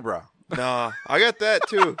unibrow. No, I got that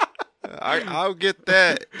too. I'll get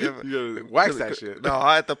that. You gotta wax that shit. No,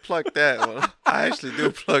 I have to pluck that one. I actually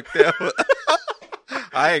do pluck that one.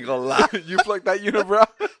 I ain't gonna lie. You pluck that unibrow?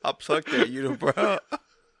 I pluck that unibrow.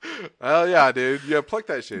 Hell yeah, dude. You pluck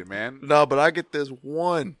that shit, man. No, but I get this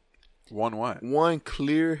one. One what? One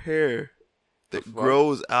clear hair that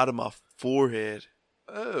grows out of my forehead.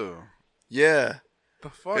 Oh. Yeah. The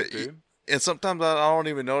fuck, dude? And sometimes I don't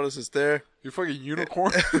even notice it's there. You fucking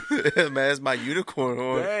unicorn? Man, it's my unicorn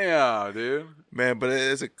horn. Damn, dude. Man, but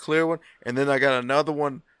it's a clear one. And then I got another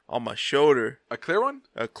one on my shoulder. A clear one?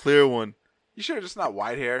 A clear one. You sure it's not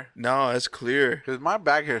white hair? No, it's clear. Because my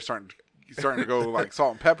back hair is starting to go like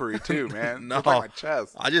salt and peppery too, man. No. It's like my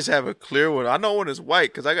chest. I just have a clear one. I know when it's white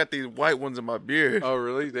because I got these white ones in my beard. Oh,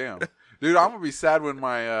 really? Damn. Dude, I'm going to be sad when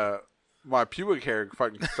my pubic hair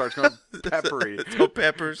fucking starts going peppery. It's all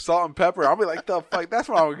peppers. Salt and pepper. I'll be like, the fuck? That's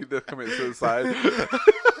when I'm going to commit suicide.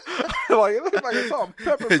 Like, it looks like a salt and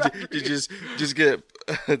pepper. You just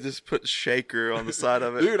put shaker on the side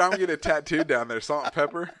of it. Dude, I'm going to get a tattoo down there, salt and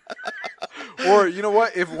pepper. Or, you know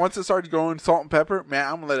what? If once it starts going salt and pepper, man,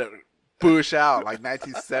 I'm going to let it bush out like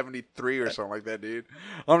 1973 or something like that, dude.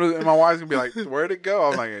 And my wife's gonna be like, "Where'd it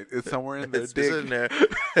go?" I'm like, "It's somewhere in there." It's in there.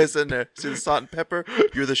 It's in there. It's in salt and pepper.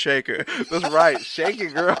 You're the shaker. That's right. Shake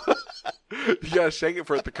it, girl. You gotta shake it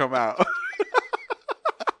for it to come out.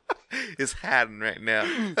 It's hiding right now.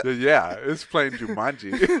 Yeah, it's playing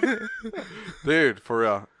Jumanji, dude. For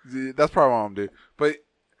real, that's probably what I'm gonna do. But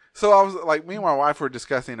so I was like, me and my wife were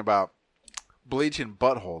discussing about bleaching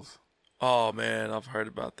buttholes. Oh, man, I've heard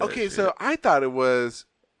about that. Okay, shit. so I thought it was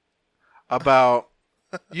about,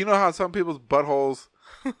 you know how some people's buttholes,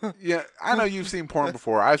 yeah, I know you've seen porn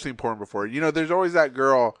before. I've seen porn before. You know, there's always that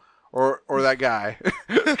girl or that guy,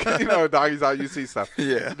 you know, doggies out, you see stuff.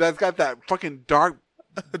 Yeah. That's got that fucking dark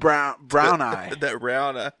brown eye. That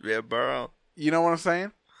brown eye. Yeah, brown. You know what I'm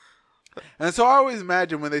saying? And so I always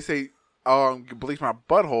imagine when they say, oh, I'm gonna bleach my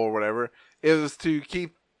butthole or whatever, it was to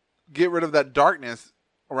get rid of that darkness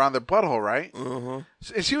around their butthole, right? Uh-huh.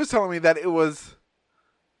 And she was telling me that it was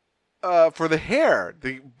for the hair.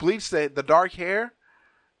 They bleach the dark hair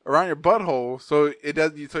around your butthole, so it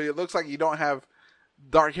looks like you don't have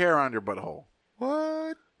dark hair around your butthole.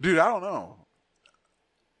 What? Dude, I don't know.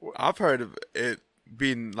 I've heard of it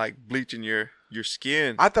being like bleaching your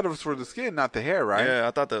skin. I thought it was for the skin, not the hair, right? Yeah,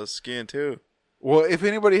 I thought that was skin too. Well, if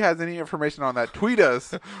anybody has any information on that, tweet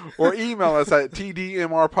us or email us at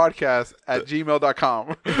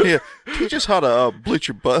tdmrpodcast@gmail.com. Yeah, teach us how to bleach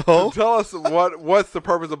your butthole. Tell us what's the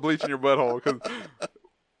purpose of bleaching your butthole, because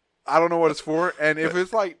I don't know what it's for. And if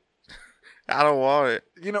it's like, I don't want it.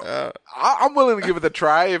 You know, I'm willing to give it a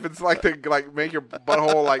try if it's like to like make your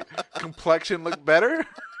butthole like complexion look better.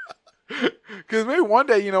 Because maybe one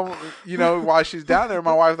day, you know, while she's down there,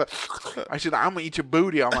 my wife's like, I'm gonna eat your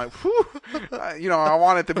booty. I'm like, whew. You know, I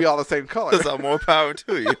want it to be all the same color. That's more power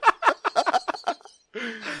to you.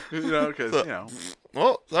 You know, because you know.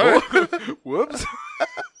 Oh, sorry. Whoops.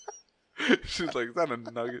 She's like, is that a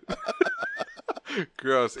nugget?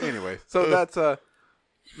 Gross. Anyway, so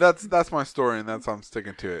that's my story, and I'm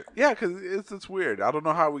sticking to it. Yeah, because it's weird. I don't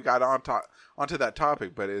know how we got onto that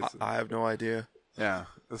topic, but I have no idea. Yeah,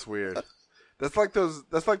 that's weird. That's like those.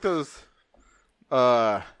 Man,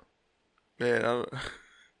 I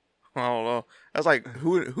don't know. That's like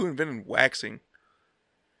who invented waxing?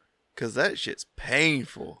 Because that shit's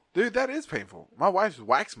painful, dude. That is painful. My wife's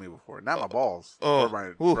waxed me before, not my balls or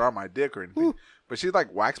on my dick or anything, but she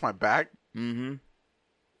like waxed my back. Mm-hmm.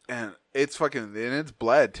 and it's fucking, and it's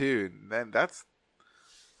bled too. And then that's.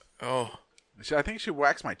 Oh. I think she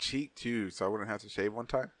waxed my cheek too, so I wouldn't have to shave one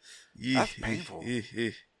time. That's painful.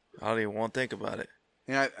 I don't even want to think about it.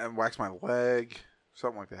 Yeah, and wax my leg,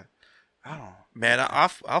 something like that. I don't know. Man,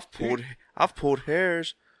 I've pulled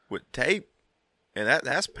hairs with tape, and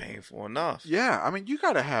that's painful enough. Yeah, I mean, you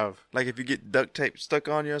gotta have, like, if you get duct tape stuck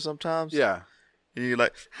on you sometimes. Yeah, and you're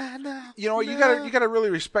like, no, you know what? No. You gotta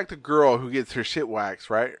really respect a girl who gets her shit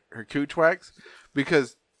waxed, right? Her cooch waxed,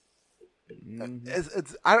 because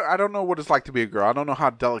it's I don't know what it's like to be a girl. I don't know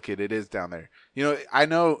how delicate it is down there. You know, I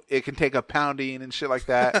know it can take a pounding and shit like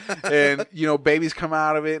that, and you know, babies come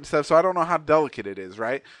out of it and stuff. So I don't know how delicate it is,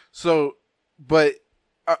 right? So, but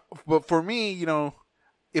for me, you know,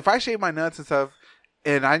 if I shave my nuts and stuff,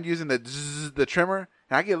 and I'm using the trimmer,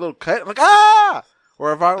 and I get a little cut, I'm like, ah!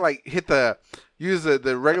 Or if I like use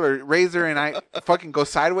the regular razor and I fucking go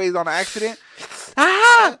sideways on accident,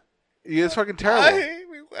 ah! It's fucking terrible. I hate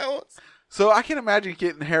me. So I can imagine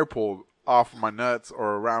getting hair pulled off of my nuts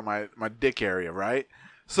or around my dick area, right?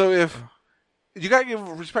 So if you gotta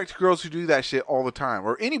give respect to girls who do that shit all the time,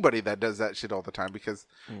 or anybody that does that shit all the time, because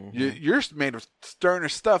you're made of sterner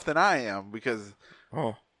stuff than I am. Because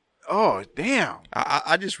oh damn,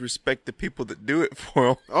 I just respect the people that do it for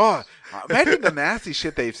them. Oh, imagine the nasty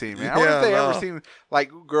shit they've seen, man. I wonder if they ever seen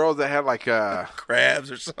like girls that have like crabs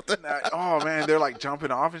or something. Oh man, they're like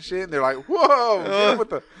jumping off and shit, and they're like, whoa, get up with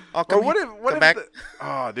the. Or what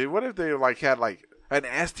if dude, what if they like had like an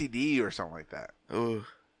STD or something like that? Ooh,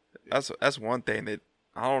 that's one thing that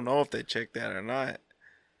I don't know if they check that or not.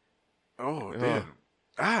 Oh, dude.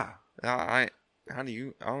 I don't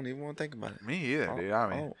even want to think about it. Me either, dude. I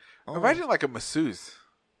mean, imagine like a masseuse.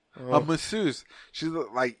 A masseuse. She's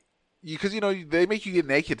like, because you know they make you get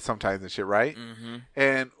naked sometimes and shit, right? Mm-hmm.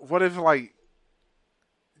 And what if like,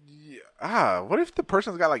 what if the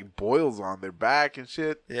person's got like boils on their back and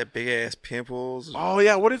shit? Yeah, big ass pimples. Oh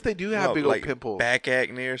yeah, what if they do have big old pimples, back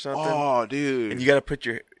acne or something? Oh, dude. And you got to put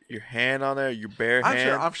your hand on there, your bare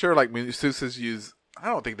hand. I'm sure like masseuses use. I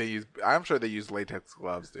don't think they use. I'm sure they use latex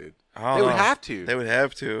gloves, dude. They would have to. They would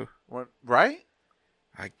have to. What, right?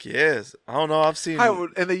 I guess. I don't know. I've seen.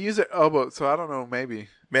 And they use their elbow, so I don't know. Maybe.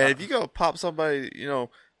 Man, if you go pop somebody, you know,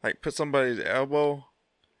 like put somebody's elbow,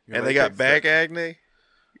 and they got back acne.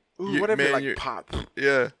 Ooh, what if it like pop?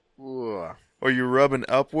 Yeah. Ooh. Or you're rubbing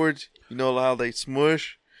upwards. You know how they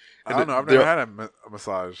smush. I don't know. I've never had a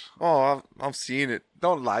massage. Oh, I've seen it.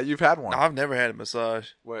 Don't lie. You've had one. No, I've never had a massage.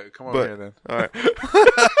 Wait, come over here then. All right.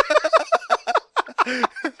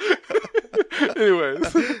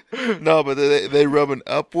 Anyways. No, but they rubbing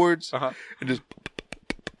upwards and just.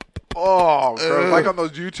 Oh, bro. Like on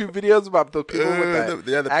those YouTube videos about those people with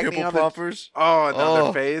that the pimple poppers. On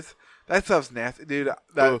their face. That stuff's nasty, dude.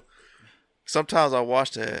 Sometimes I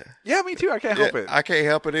watch that. Yeah, me too. I can't help it. I can't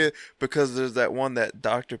help it because there's that one, that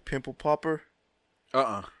Dr. Pimple Popper.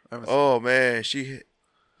 Oh man, she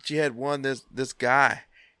had one. This guy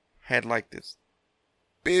had like this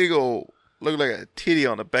big old, looked like a titty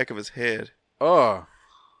on the back of his head. Oh,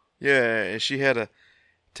 yeah, and she had to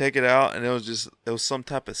take it out, and it was some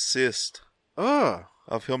type of cyst.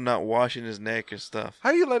 Of him not washing his neck and stuff.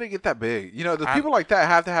 How do you let it get that big? You know, the people like that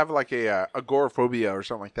have to have like a agoraphobia or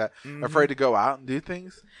something like that. Mm-hmm. Afraid to go out and do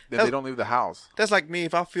things. Then they don't leave the house. That's like me.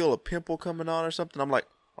 If I feel a pimple coming on or something, I'm like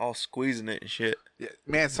all squeezing it and shit. Yeah,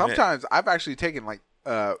 man, sometimes I've actually taken like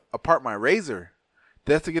apart my razor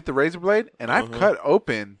just to get the razor blade, and I've cut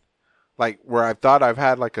open like where I thought I've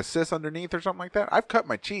had like a cyst underneath or something like that. I've cut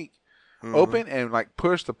my cheek open and like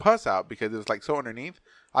pushed the pus out because it was like so underneath.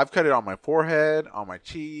 I've cut it on my forehead, on my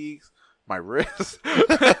cheeks, my wrist.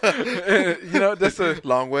 You know, just a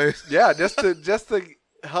long ways. Yeah, just to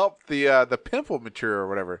help the pimple mature or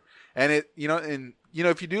whatever. And it, you know,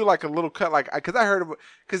 if you do like a little cut, like because I heard of,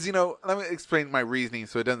 because you know, let me explain my reasoning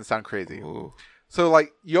so it doesn't sound crazy. Ooh. So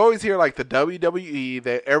like you always hear like the WWE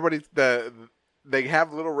that they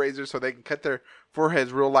have little razors so they can cut their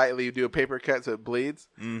foreheads real lightly, do a paper cut so it bleeds.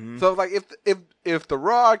 Mm-hmm. So like if The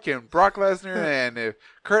Rock and Brock Lesnar and if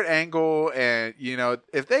Kurt Angle and you know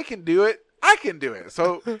if they can do it, I can do it.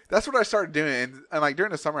 So that's what I started doing. And like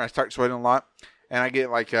during the summer I start sweating a lot, and I get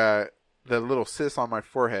like the little cysts on my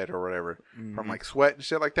forehead or whatever from like sweat and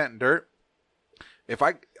shit like that and dirt. If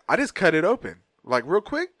I just cut it open like real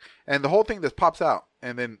quick, and the whole thing just pops out,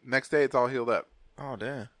 and then next day it's all healed up. Oh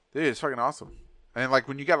damn, dude, it's fucking awesome. And like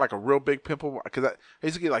when you got like a real big pimple, because I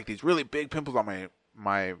used to get like these really big pimples on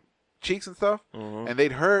my cheeks and stuff, and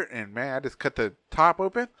they'd hurt. And man, I just cut the top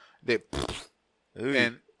open, and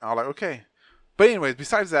I was like, okay. But anyways,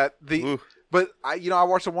 besides that, But I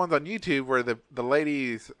watch the ones on YouTube where the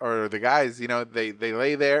ladies or the guys, they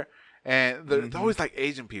lay there and they're always like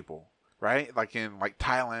Asian people, right? Like in like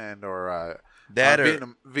Thailand or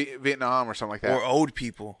Vietnam or something like that. Or old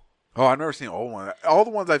people. Oh, I've never seen an old one. All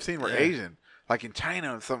the ones I've seen were Asian, like in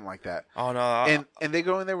China or something like that. Oh no! And they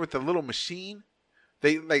go in there with a little machine.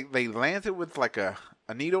 They lance it with like a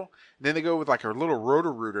needle. And then they go with like a little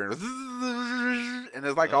rotor-rooter, and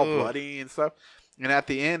it's like all bloody and stuff. And at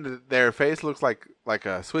the end, their face looks like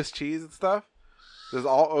a Swiss cheese and stuff. It's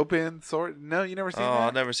all open sort. No, you never seen that? Oh,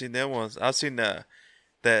 I've never seen them ones. I've seen that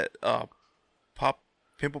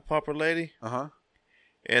pimple popper lady.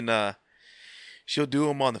 And she'll do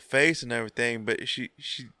them on the face and everything, but she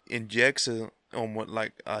injects it on what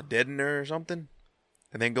like a deadener or something,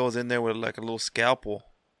 and then goes in there with like a little scalpel,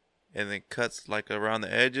 and then cuts like around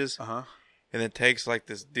the edges, and then takes like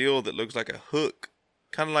this deal that looks like a hook,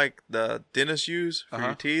 kind of like the dentists use for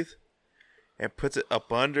your teeth, and puts it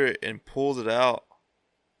up under it and pulls it out.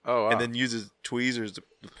 Oh, wow. And then uses tweezers to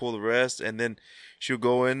pull the rest, and then she'll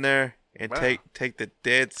go in there and take the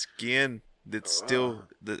dead skin that's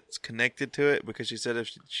connected to it, because she said if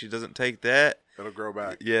she doesn't take that, it'll grow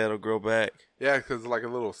back. Yeah, it'll grow back. Yeah, because like a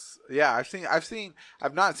little. Yeah,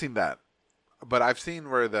 I've not seen that, but I've seen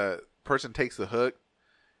where the person takes the hook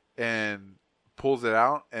and pulls it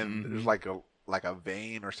out, and there's like a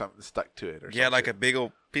vein or something stuck to it. Or like a big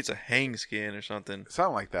old piece of hang skin or something.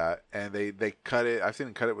 Something like that, and they cut it. I've seen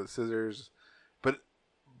them cut it with scissors,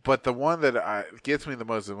 but the one that gets me the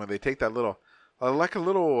most is when they take that little. Like a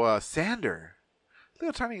little sander,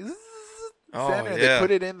 little tiny sander. And they put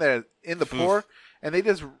it in the pore, and they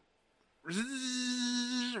just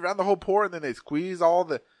around the whole pore, and then they squeeze all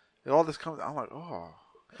this comes. I'm like,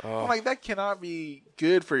 I'm like, that cannot be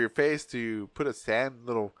good for your face to put a sand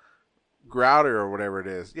little grouter or whatever it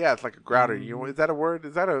is. Yeah, it's like a grouter. Is that a word?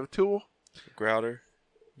 Is that a tool? Grouter.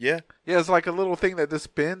 Yeah. Yeah, it's like a little thing that just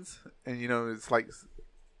spins, and it's like.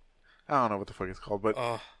 I don't know what the fuck it's called, but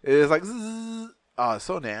it is like, it's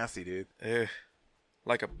so nasty, dude. Ugh.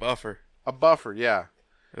 Like a buffer. A buffer, yeah.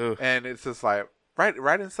 Ugh. And it's just like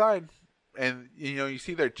right inside, and you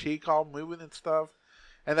see their cheek all moving and stuff,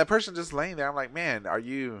 and that person just laying there. I'm like, man, are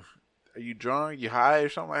you drunk? Are you high or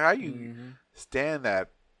something? Like, how you stand that?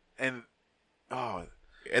 And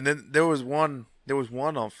and then there was one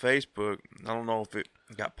on Facebook. I don't know if it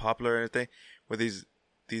got popular or anything, where these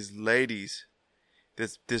ladies.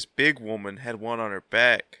 This big woman had one on her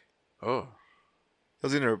back. Oh. It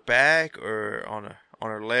was in her back or on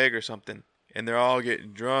her leg or something. And they're all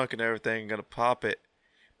getting drunk and everything and going to pop it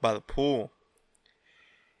by the pool.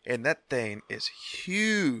 And that thing is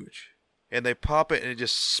huge. And they pop it and it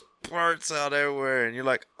just spurts out everywhere. And you're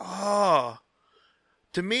like, oh.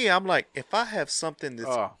 To me, I'm like, if I have something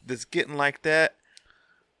that's getting like that,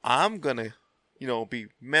 I'm going to, be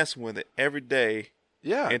messing with it every day.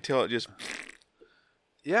 Yeah. Until it just...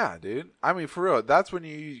 Yeah, dude. I mean, for real, that's when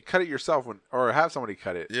you cut it yourself or have somebody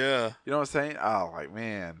cut it. Yeah. You know what I'm saying? Oh, like,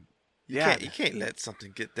 man. You can't let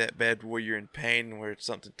something get that bad where you're in pain, where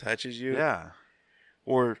something touches you. Yeah.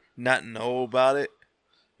 Or not know about it.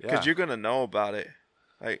 Because you're going to know about it.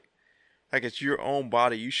 Like it's your own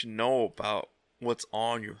body. You should know about what's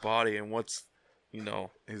on your body and what's,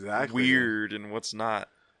 exactly weird and what's not.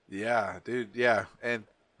 Yeah, dude. Yeah. And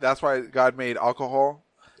that's why God made alcohol.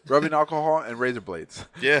 Rubbing alcohol and razor blades.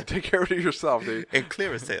 Yeah. Take care of it yourself, dude. And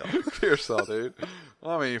Clearasil. Clearasil, dude.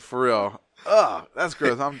 I mean, for real. Ugh, that's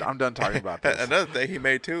gross. I'm done talking about this. Another thing he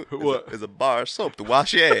made, too, is a bar of soap to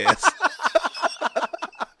wash your ass.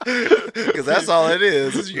 Because that's all it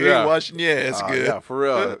is you ain't washing your ass good. Yeah, for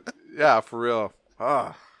real. Yeah, for real.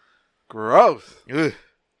 Ugh. Gross. Ugh.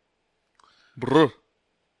 Bruh.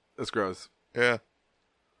 That's gross. Yeah.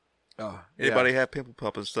 Anybody have pimple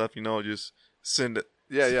pop and stuff, just send it.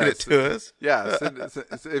 Send it to us. Yeah,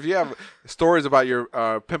 if you have stories about your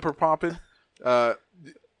pimple popping, hit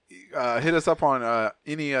us up on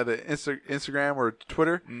any of the Instagram or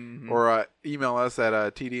Twitter, or email us at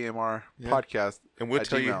tdmrpodcast. And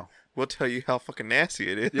we'll tell you how fucking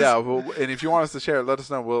nasty it is. Yeah, and if you want us to share it, let us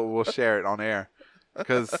know. We'll share it on air.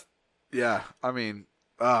 Because, I mean,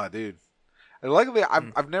 dude. And luckily,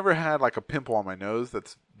 I've never had like a pimple on my nose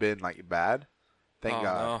that's been like bad. Thank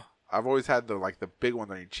God. No. I've always had the big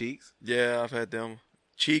ones on your cheeks. Yeah, I've had them.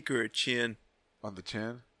 Cheek or chin. On the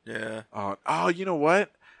chin? Yeah. Oh, you know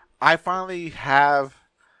what? I finally have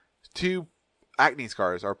 2 acne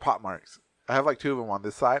scars or pop marks. I have 2 of them on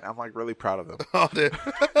this side. I'm really proud of them. Oh, dude.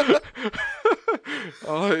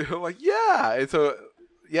 I'm like, yeah. And so,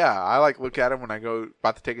 I look at them when I go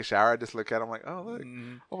about to take a shower. I just look at them like, oh, look.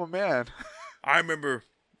 I'm a man. I remember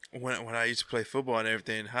when I used to play football and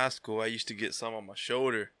everything in high school, I used to get some on my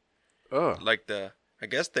shoulder. Oh. Like I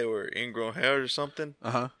guess they were ingrown hairs or something.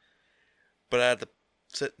 Uh-huh. But I had to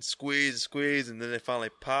sit and squeeze, and then they finally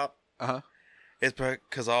pop. Uh-huh. It's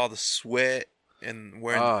because of all the sweat and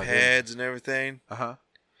wearing the pads and everything. Uh-huh.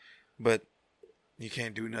 But you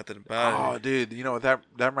can't do nothing about it. Oh, dude, you know what? That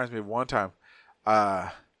reminds me of one time.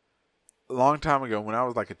 A long time ago when I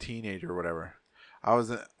was like a teenager or whatever. I was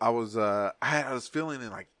feeling in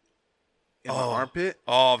like in my armpit.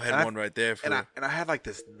 Oh, I've had one right there. And I had like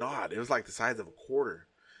this knot. It was like the size of a quarter.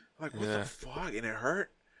 I'm like, what the fuck? And it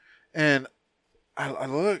hurt. And I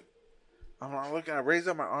look. I'm looking. I raise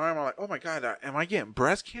up my arm. I'm like, oh my god, am I getting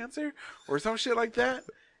breast cancer or some shit like that?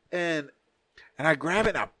 And I grab it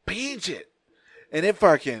and I pinch it, and it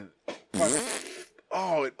fucking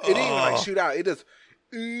it didn't even like shoot out. It just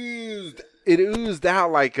oozed. It oozed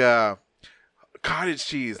out like cottage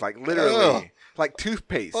cheese, like literally, like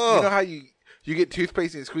toothpaste. You know how you get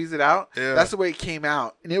toothpaste and you squeeze it out? Yeah. That's the way it came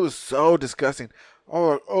out, and it was so disgusting.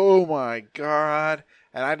 Oh my god!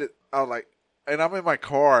 And I was like, and I'm in my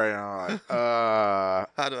car, and I'm like,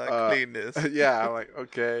 how do I clean this? Yeah, I'm like,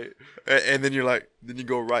 okay. And then then you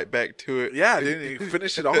go right back to it. Yeah, dude, you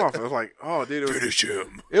finish it off. I was like, oh, dude, finish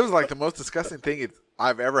him. It was like the most disgusting thing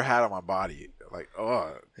I've ever had on my body. Like,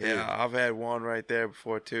 oh, dude. Yeah, I've had one right there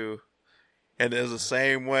before too, and it was the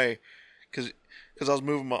same way, because I was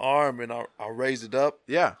moving my arm and I raised it up.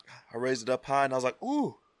 Yeah, I raised it up high, and I was like,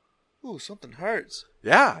 ooh, something hurts.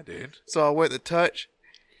 Yeah, dude. So I went to touch,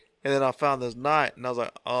 and then I found this knot, and I was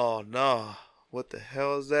like, oh no, what the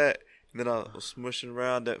hell is that? And then I was smushing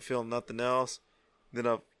around that, feeling nothing else. Then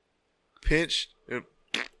I pinched, and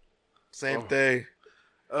same thing.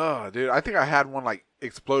 Oh, dude, I think I had one like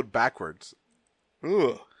explode backwards.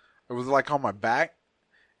 Ugh. It was like on my back.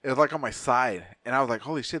 It was like on my side, and I was like,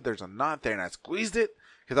 holy shit, there's a knot there, and I squeezed it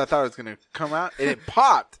because I thought it was gonna come out, and it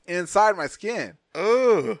popped inside my skin.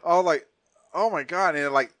 Ugh. I was like, oh my god,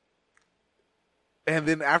 and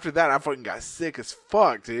then after that, I fucking got sick as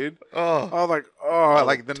fuck, dude. Oh. I was like,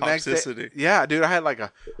 like the next day. Yeah, dude, I had like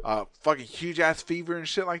a fucking huge ass fever and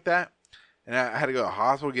shit like that. And I had to go to the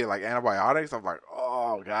hospital, get like antibiotics. I'm like,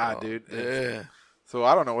 oh god, dude. Yeah. So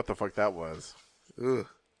I don't know what the fuck that was. Ugh.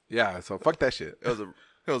 Yeah, so fuck that shit. It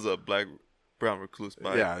was a brown recluse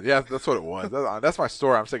bite. Yeah, that's what it was. That's my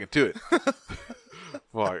story. I'm sticking to it.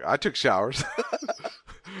 Fuck, I took showers.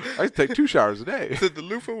 I used to take 2 showers a day. Said the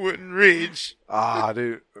loofah wouldn't reach.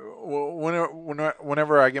 Dude.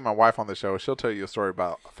 Whenever I get my wife on the show, she'll tell you a story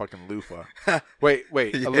about a fucking loofah. Wait,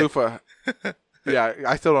 Yeah. A loofah. Yeah,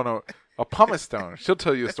 I still don't know. A pumice stone. She'll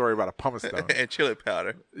tell you a story about a pumice stone. And chili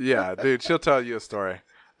powder. Yeah, dude, she'll tell you a story.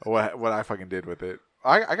 What I fucking did with it.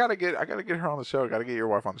 I gotta get her on the show. Gotta get your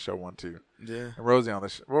wife on the show one too. Yeah. And Rosie on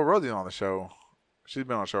the Rosie's on the show. She's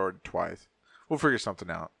been on the show already twice. We'll figure something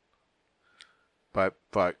out. But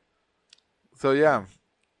fuck. So yeah.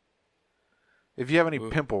 If you have any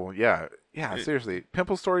pimple, seriously,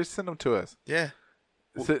 pimple stories, send them to us. Yeah.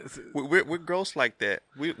 We're gross like that.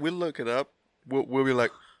 We look it up. We'll be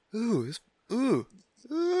like, ooh.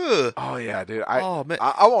 Oh yeah, dude. I won't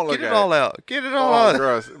look at it. Get it all out. Get it all out.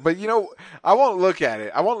 Gross. But I won't look at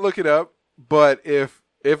it. I won't look it up. But if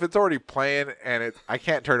it's already playing and I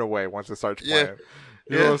can't turn away once it starts playing.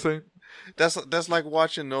 You know what I'm saying? That's like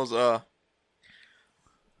watching those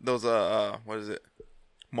what is it?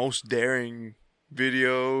 Most daring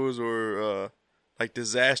videos or like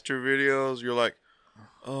disaster videos. You're like,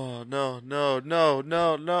 oh no.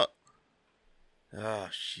 Oh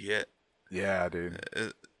shit. Yeah, dude.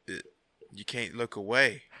 You can't look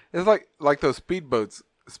away. It's like those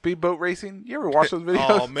speedboat racing. You ever watch those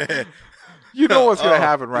videos? Oh man. You know what's gonna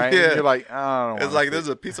happen, right? Yeah. And you're like, I don't know. It's like there's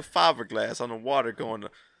a piece of fiberglass on the water going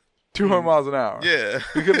 200 miles an hour. Yeah.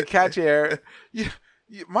 You're gonna catch air.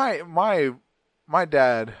 My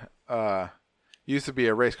dad used to be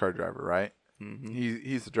a race car driver, right? Mm-hmm.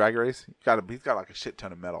 He used to drag race. He's got like a shit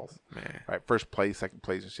ton of medals. Man. Right, first place, second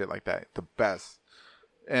place, and shit like that. The best.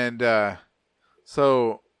 And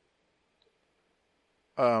so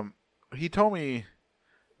he told me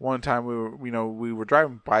one time we were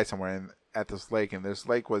driving by somewhere at this lake, and this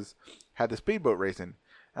lake had the speedboat racing.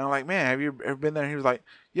 And I'm like, man, have you ever been there? And he was like,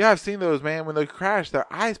 yeah, I've seen those, man. When they crash, their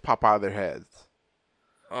eyes pop out of their heads.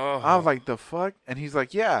 Oh. I was like, the fuck? And he's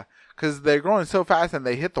like, yeah, because they're growing so fast and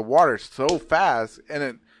they hit the water so fast, and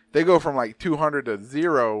then they go from like 200 to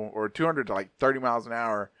 0 or 200 to like 30 miles an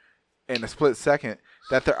hour in a split second,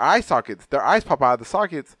 that their eyes pop out of the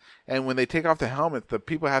sockets, and when they take off the helmets, the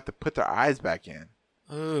people have to put their eyes back in.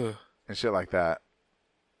 Ugh. And shit like that.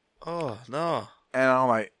 Oh no. And I'm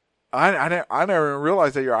like, I never even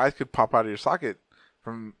realized that your eyes could pop out of your socket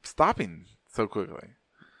from stopping so quickly.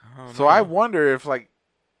 So know. I wonder if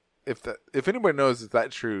anybody knows if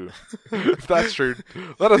that's true, if that's true,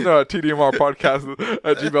 let us know at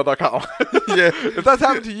tdmrpodcast@gmail.com. Yeah. If that's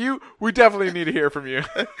happened to you, we definitely need to hear from you.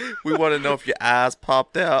 We want to know if your eyes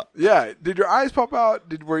popped out. Yeah. Did your eyes pop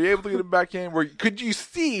out? Were you able to get them back in? Could you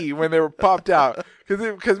see when they were popped out?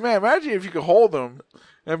 Because man, imagine if you could hold them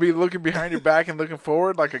and be looking behind your back and looking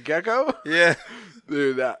forward like a gecko. Yeah.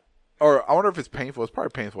 Dude, that. Or I wonder if it's painful. It's probably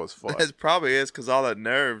painful as fuck. It probably is because all that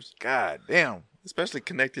nerves. God damn. Especially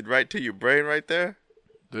connected right to your brain right there.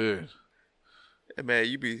 Dude. Hey, man,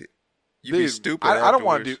 you be stupid. I don't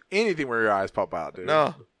want to do anything where your eyes pop out, dude.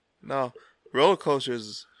 No. Roller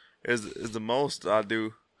coasters is the most I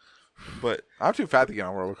do. But I'm too fat to get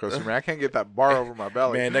on a roller coaster, man. I can't get that bar over my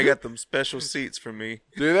belly. Man, they got them special seats for me.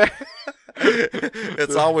 Do they?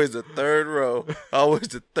 It's always the third row. Always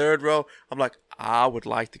the third row. I'm like, I would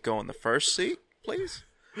like to go in the first seat, please.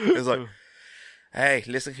 It's like, hey,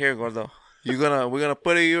 listen here, Gordo. We're gonna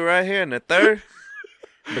put you right here in the third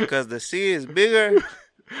because the seat is bigger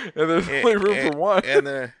and there's only room for one.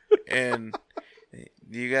 And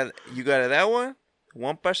you got that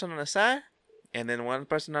one person on the side, and then one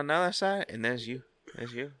person on the other side, and there's you.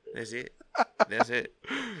 That's it. That's it.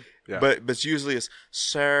 Yeah. But usually it's,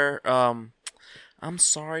 sir, I'm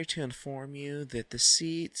sorry to inform you that the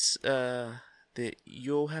seats that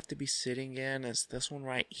you'll have to be sitting in is this one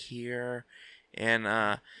right here,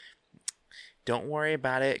 and don't worry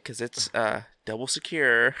about it because it's double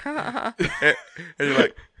secure. And you're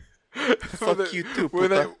like, fuck you too,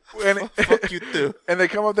 puta. Fuck you too. And they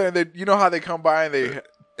come up there and you know how they come by and they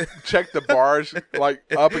check the bars like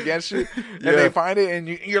up against you, and they find it, and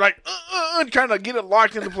you're like trying to get it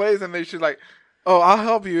locked into place, and they should like, oh, I'll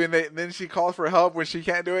help you, and then she calls for help when she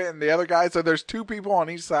can't do it, and the other guy, so there's two people on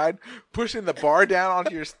each side pushing the bar down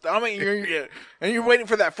onto your stomach, and you're waiting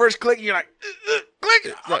for that first click, and you're like, click,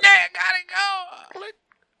 okay, I gotta go, click.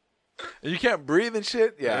 And you can't breathe and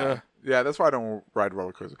shit. Yeah, that's why I don't ride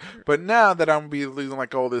roller coasters. But now that I'm gonna be losing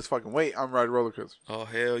like all this fucking weight, I'm riding roller coasters. Oh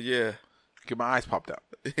hell yeah! Get my eyes popped out.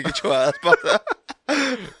 Get your eyes popped out.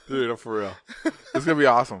 Dude, I'm for real. It's gonna be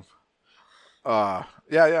awesome.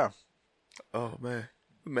 Yeah. Oh man,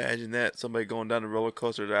 imagine that, somebody going down the roller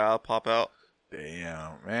coaster, their eye pop out.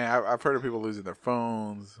 Damn, man, I've heard of people losing their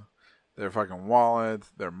phones, their fucking wallets,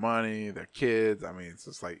 their money, their kids. I mean, it's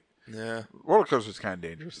just like, yeah, roller coaster's kind of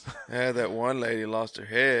dangerous. Yeah, that one lady lost her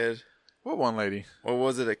head. What one lady? Or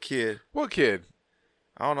was it a kid? What kid?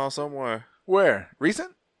 I don't know, somewhere. Where?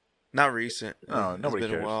 Recent? Not recent. No, nobody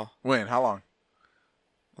cares. cares. A while. When? How long?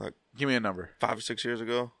 Like, give me a number. 5 or 6 years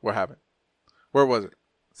ago. What happened? Where was it?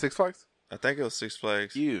 Six Flags? I think it was Six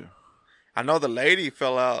Flags. You. I know the lady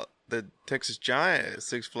fell out the Texas Giant at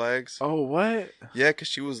Six Flags. Oh, what? Yeah, because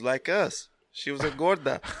she was like us. She was a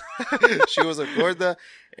gorda. She was a gorda,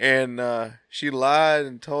 and she lied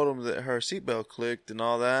and told them that her seatbelt clicked and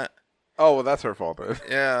all that. Oh, well, that's her fault, then.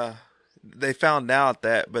 Yeah. They found out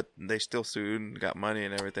that, but they still sued and got money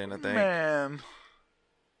and everything, I think. Man.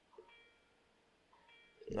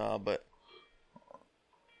 No, but...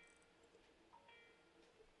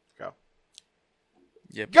 Go.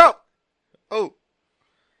 Yep. Go! Oh.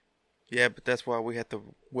 Yeah, but that's why we had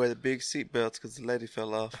to wear the big seat belts, because the lady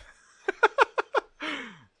fell off.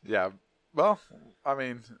 Yeah. Well, I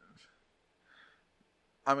mean,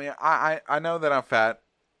 I know that I'm fat,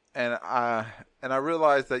 and I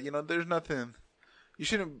realize that, there's nothing, you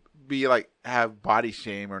shouldn't be like have body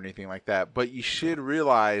shame or anything like that, but you should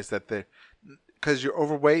realize that because you're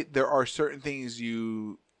overweight, there are certain things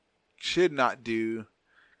you should not do,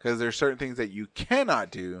 because there's certain things that you cannot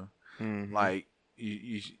do, like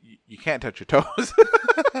you can't touch your toes.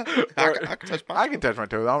 I can touch my toes. I can touch my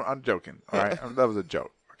toes. I'm joking. All right, that was a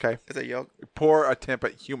joke. Okay, is that yoke? Poor attempt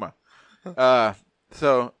at humor.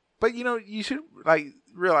 But you should like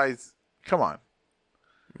realize. Come on.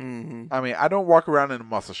 Mm-hmm. I mean, I don't walk around in a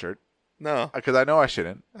muscle shirt. No, because I know I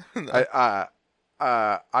shouldn't. No.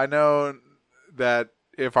 I know that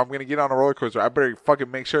if I'm gonna get on a roller coaster, I better fucking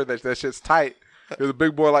make sure that shit's tight. Because a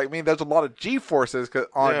big boy like me, there's a lot of G-forces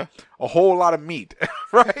on a whole lot of meat,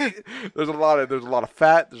 right? There's a lot of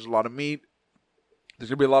fat. There's a lot of meat. There's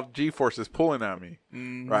gonna be a lot of G-forces pulling at me,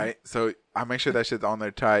 right? So I make sure that shit's on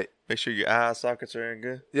there tight. Make sure your eye sockets are in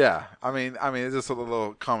good. Yeah, I mean, it's just a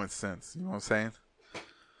little common sense. You know what I'm saying?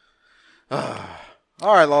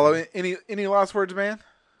 All right, Lalo. Any last words, man?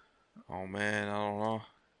 Oh man, I don't know.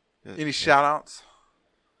 Any shout outs?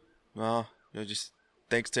 No, just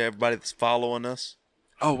thanks to everybody that's following us.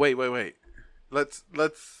 Oh wait. Let's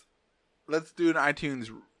do an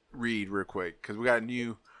iTunes read real quick because we got a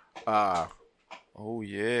new. Oh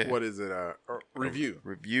yeah. What is it? Review.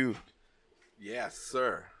 Review. Yes,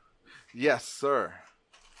 sir. Yes, sir.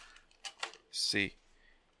 See.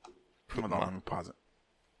 Hold on, let me pause it.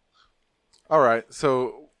 All right,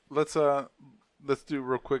 so let's do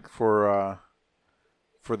real quick for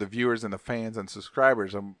the viewers and the fans and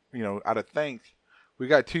subscribers. Out of thanks, we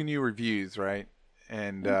got 2 new reviews, right?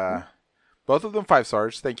 And both of them 5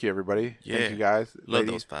 stars. Thank you, everybody. Yeah. Thank you, guys. Love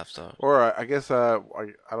those 5 stars. Or I guess I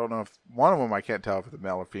don't know if one of them, I can't tell if it's a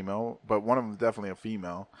male or female, but one of them is definitely a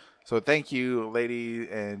female. So thank you, ladies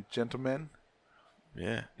and gentlemen.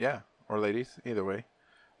 Yeah. Yeah, or ladies, either way.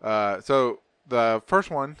 So the first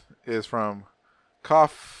one is from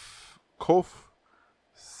Kof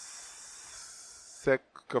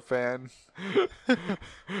Sekafan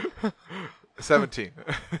 17.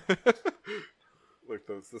 Look,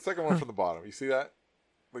 the second one from the bottom. You see that?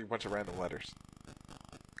 Like a bunch of random letters.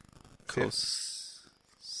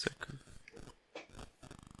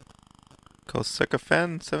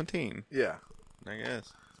 Kosekafan 17. Yeah. I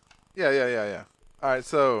guess. Yeah. All right,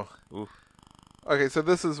 so... Oof. Okay, so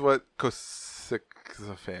this is what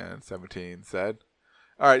Kosekafan 17 said.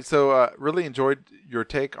 All right, so really enjoyed your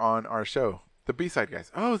take on our show. The B-side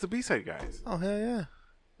guys. Oh, it's the B-side guys. Oh, hell yeah.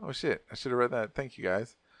 Oh, shit. I should have read that. Thank you,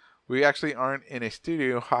 guys. We actually aren't in a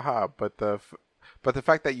studio, haha, but the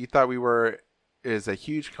fact that you thought we were is a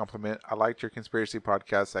huge compliment. I liked your conspiracy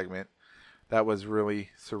podcast segment. That was really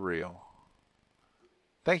surreal.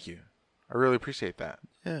 Thank you. I really appreciate that.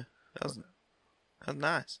 Yeah, that was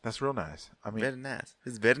nice. That's real nice. I mean, very nice.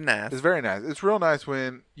 It's very nice. It's very nice. It's real nice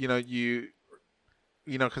when,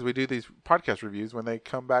 because we do these podcast reviews, when they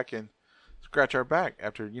come back and scratch our back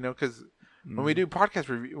after, because when we do podcast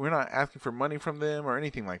review, we're not asking for money from them or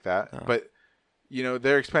anything like that. No. But,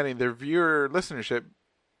 they're expanding their viewer listenership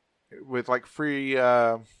with like free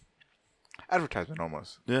advertisement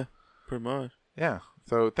almost. Yeah, pretty much. Yeah.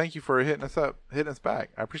 So thank you for hitting us back.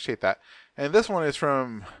 I appreciate that. And this one is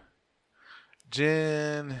from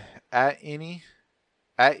Jen Atney.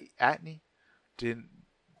 Jen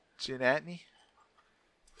Atney.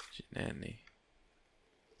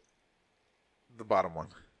 The bottom one.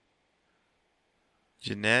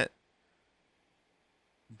 Jeanette.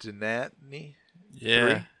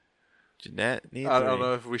 Yeah. Jeanette. I don't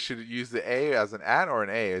know if we should use the A as an at or an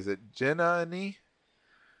A. Is it Jenna-ni?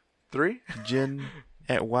 3? Jen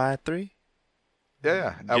at Y3?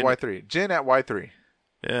 Yeah. At Y3. Jen at Y3.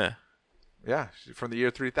 Yeah. Yeah. She's from the year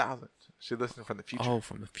 3000. She listened from the future. Oh,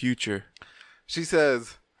 from the future. She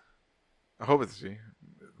says, I hope it's she.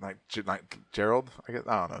 Like Gerald, I guess.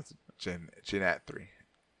 I don't know. It's Jeanette 3.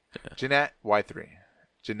 Yeah. Jeanette Y3.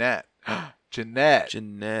 Jeanette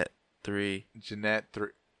 3. Jeanette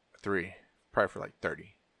 3. Probably for like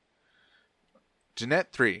 30.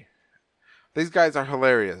 Jeanette 3. These guys are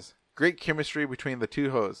hilarious. Great chemistry between the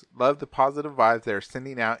 2 hosts. Love the positive vibes they are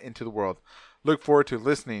sending out into the world. Look forward to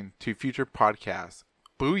listening to future podcasts.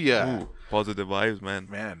 Booyah. Ooh, positive vibes, man.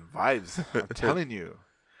 Man, vibes. I'm telling you.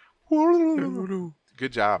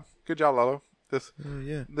 Good job. Good job, Lalo. This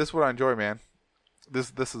is what I enjoy, man.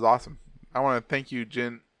 This is awesome. I want to thank you,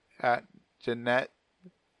 Jeanette 3.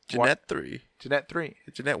 Jeanette 3. Jeanette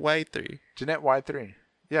Y3. Jeanette Y3.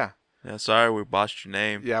 Yeah. Yeah, sorry we botched your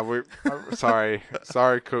name. Yeah, we're sorry.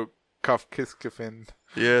 Sorry, Cuff Kiskafin.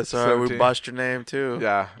 Yeah, sorry, 17. We botched your name too.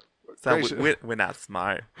 Yeah. We're not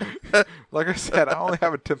smart. Like I said, I only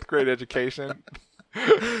have a 10th grade education.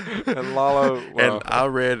 And Lalo... Well, and I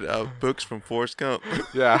read books from Forrest Gump.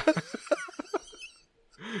 Yeah.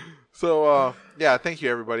 So, thank you,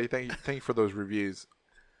 everybody. Thank you for those reviews.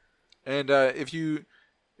 And if you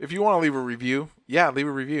want to leave a review, leave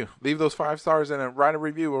a review. Leave those 5 stars and write a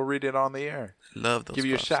review. We'll read it on the air. Love those. Give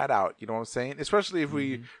you a shout out. You know what I'm saying? Especially if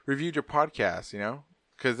we reviewed your podcast,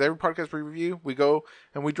 Because every podcast we review, we go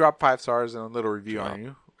and we drop 5 stars and a little review on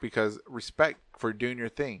you. Because respect for doing your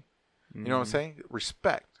thing. You know what I'm saying?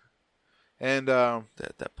 Respect. And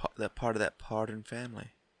that part of that pardon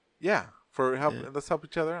family. Yeah. For help. Yeah. Let's help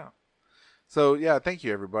each other out. So, thank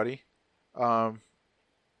you, everybody.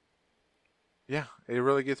 Yeah, it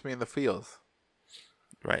really gets me in the feels.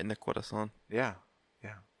 Right in the corazón. Yeah.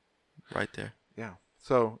 Right there. Yeah.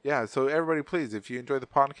 So everybody, please, if you enjoy the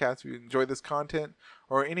podcast, if you enjoy this content,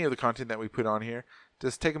 or any of the content that we put on here,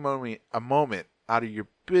 just take a moment out of your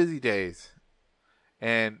busy days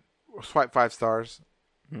and swipe 5 stars.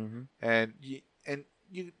 Mm-hmm. And you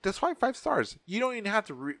just swipe 5 stars. You don't even have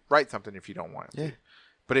to write something if you don't want to. Yeah.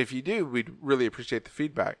 But if you do, we'd really appreciate the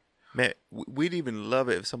feedback. Man, we'd even love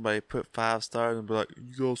it if somebody put 5 stars and be like,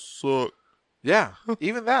 "You guys suck." Yeah,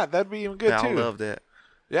 even that'd be even good too. I love that.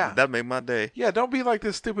 Yeah. That'd make my day. Yeah, don't be like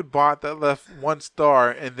this stupid bot that left 1 star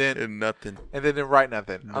and then And nothing. and then didn't write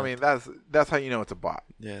nothing. I mean, that's how you know it's a bot.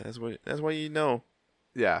 Yeah, that's what you know.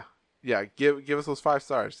 Yeah. Yeah, give us those 5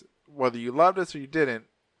 stars. Whether you loved us or you didn't,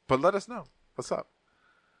 but let us know. What's up?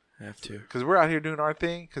 Have to. Because we're out here doing our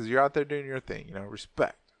thing, because you're out there doing your thing. You know,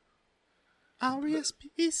 respect.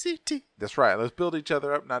 R-E-S-P-E-C-T. That's right. Let's build each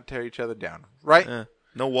other up, not tear each other down. Right?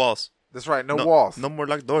 No walls. That's right. No walls. No more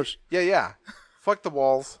locked doors. Yeah. Fuck the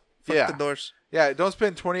walls. Fuck the doors. Yeah, don't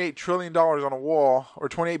spend $28 trillion on a wall or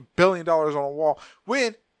 $28 billion on a wall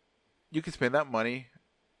when you can spend that money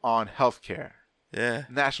on healthcare. Yeah.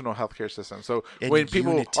 National healthcare system. So And when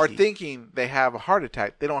people unity. are thinking they have a heart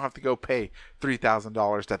attack, they don't have to go pay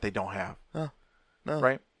 $3,000 that they don't have. No.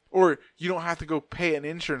 Right? Or you don't have to go pay an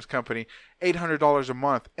insurance company $800 a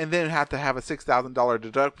month and then have to have a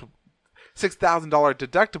 $6,000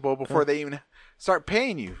 deductible before they even start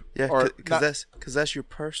paying you. Yeah, because that's your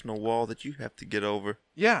personal wall that you have to get over.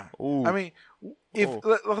 Yeah. Ooh. I mean, if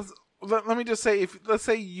let me just say, let's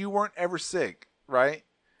say you weren't ever sick, right?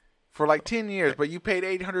 For like 10 years, but you paid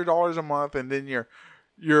 $800 a month, and then your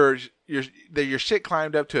shit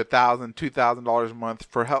climbed up to $1,000, $2,000 a month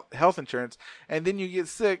for health insurance, and then you get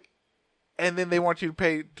sick, and then they want you to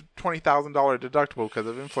pay $20,000 deductible because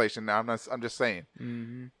of inflation. Now I'm just saying,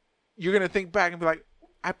 you're gonna think back and be like,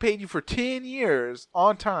 I paid you for 10 years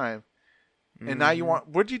on time, and now you want,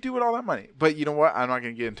 what'd you do with all that money? But you know what? I'm not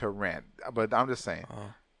gonna get into a rant, but I'm just saying,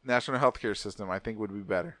 national healthcare system I think would be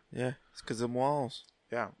better. Yeah, it's because of walls.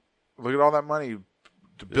 Yeah. Look at all that money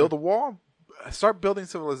to build a wall. Start building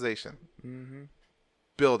civilization.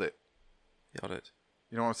 Build it. Build it.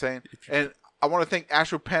 You know what I'm saying? And I want to thank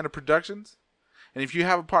Astro Panda Productions. And if you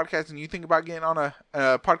have a podcast and you think about getting on a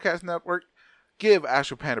podcast network, give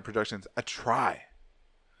Astro Panda Productions a try.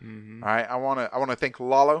 All right. I want to thank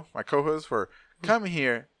Lalo, my co-host, for coming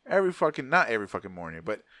here not every fucking morning,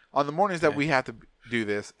 but on the mornings that we have to do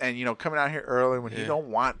this, and coming out here early when he don't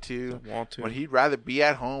want to, when he'd rather be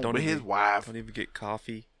at home with his wife. Don't even get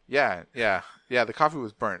coffee. Yeah. The coffee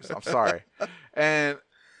was burnt. So I'm sorry, and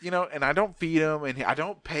and I don't feed him, and I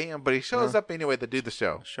don't pay him, but he shows up anyway to do the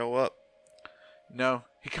show. Show up. No,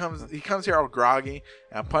 he comes here all groggy,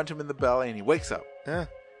 and I punch him in the belly, and he wakes up. Yeah.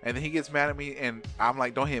 And then he gets mad at me, and I'm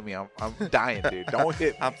like, "Don't hit me! I'm dying, dude. Don't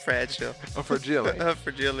hit me. I'm fragile. I'm fragile."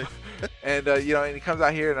 Fragile. And and he comes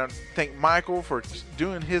out here, and I thank Michael for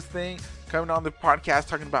doing his thing, coming on the podcast,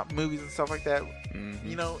 talking about movies and stuff like that.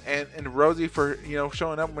 And Rosie for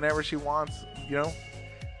showing up whenever she wants.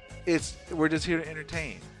 We're just here to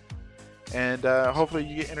entertain, and hopefully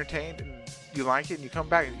you get entertained and you like it, and you come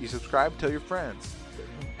back, and you subscribe, tell your friends,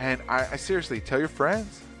 and I seriously tell your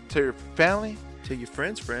friends, tell your family. Tell your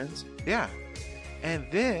friends. Yeah. And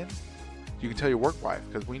then you can tell your work wife,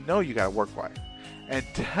 because we know you got a work wife. And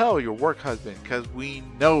tell your work husband, because we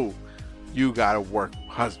know you got a work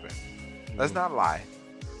husband. Let's not lie.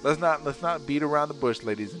 Let's not beat around the bush,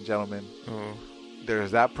 ladies and gentlemen. There's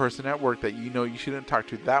that person at work that you shouldn't talk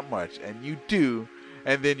to that much, and you do,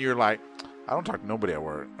 and then you're like, I don't talk to nobody at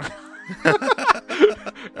work.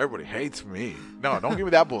 Everybody hates me. No, don't give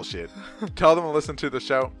me that bullshit. Tell them to listen to the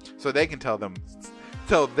show so they can tell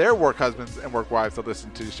their work husbands and work wives to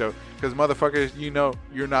listen to the show, because motherfuckers,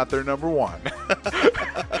 you're not their number one.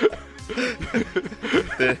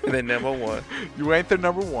 They're number one. You ain't their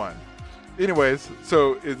number one. Anyways,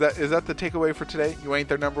 so is that the takeaway for today? You ain't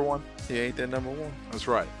their number one? You ain't their number one. That's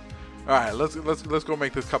right. All right, let's go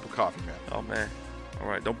make this cup of coffee, man. Oh man. All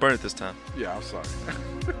right, don't burn it this time. Yeah, I'm sorry.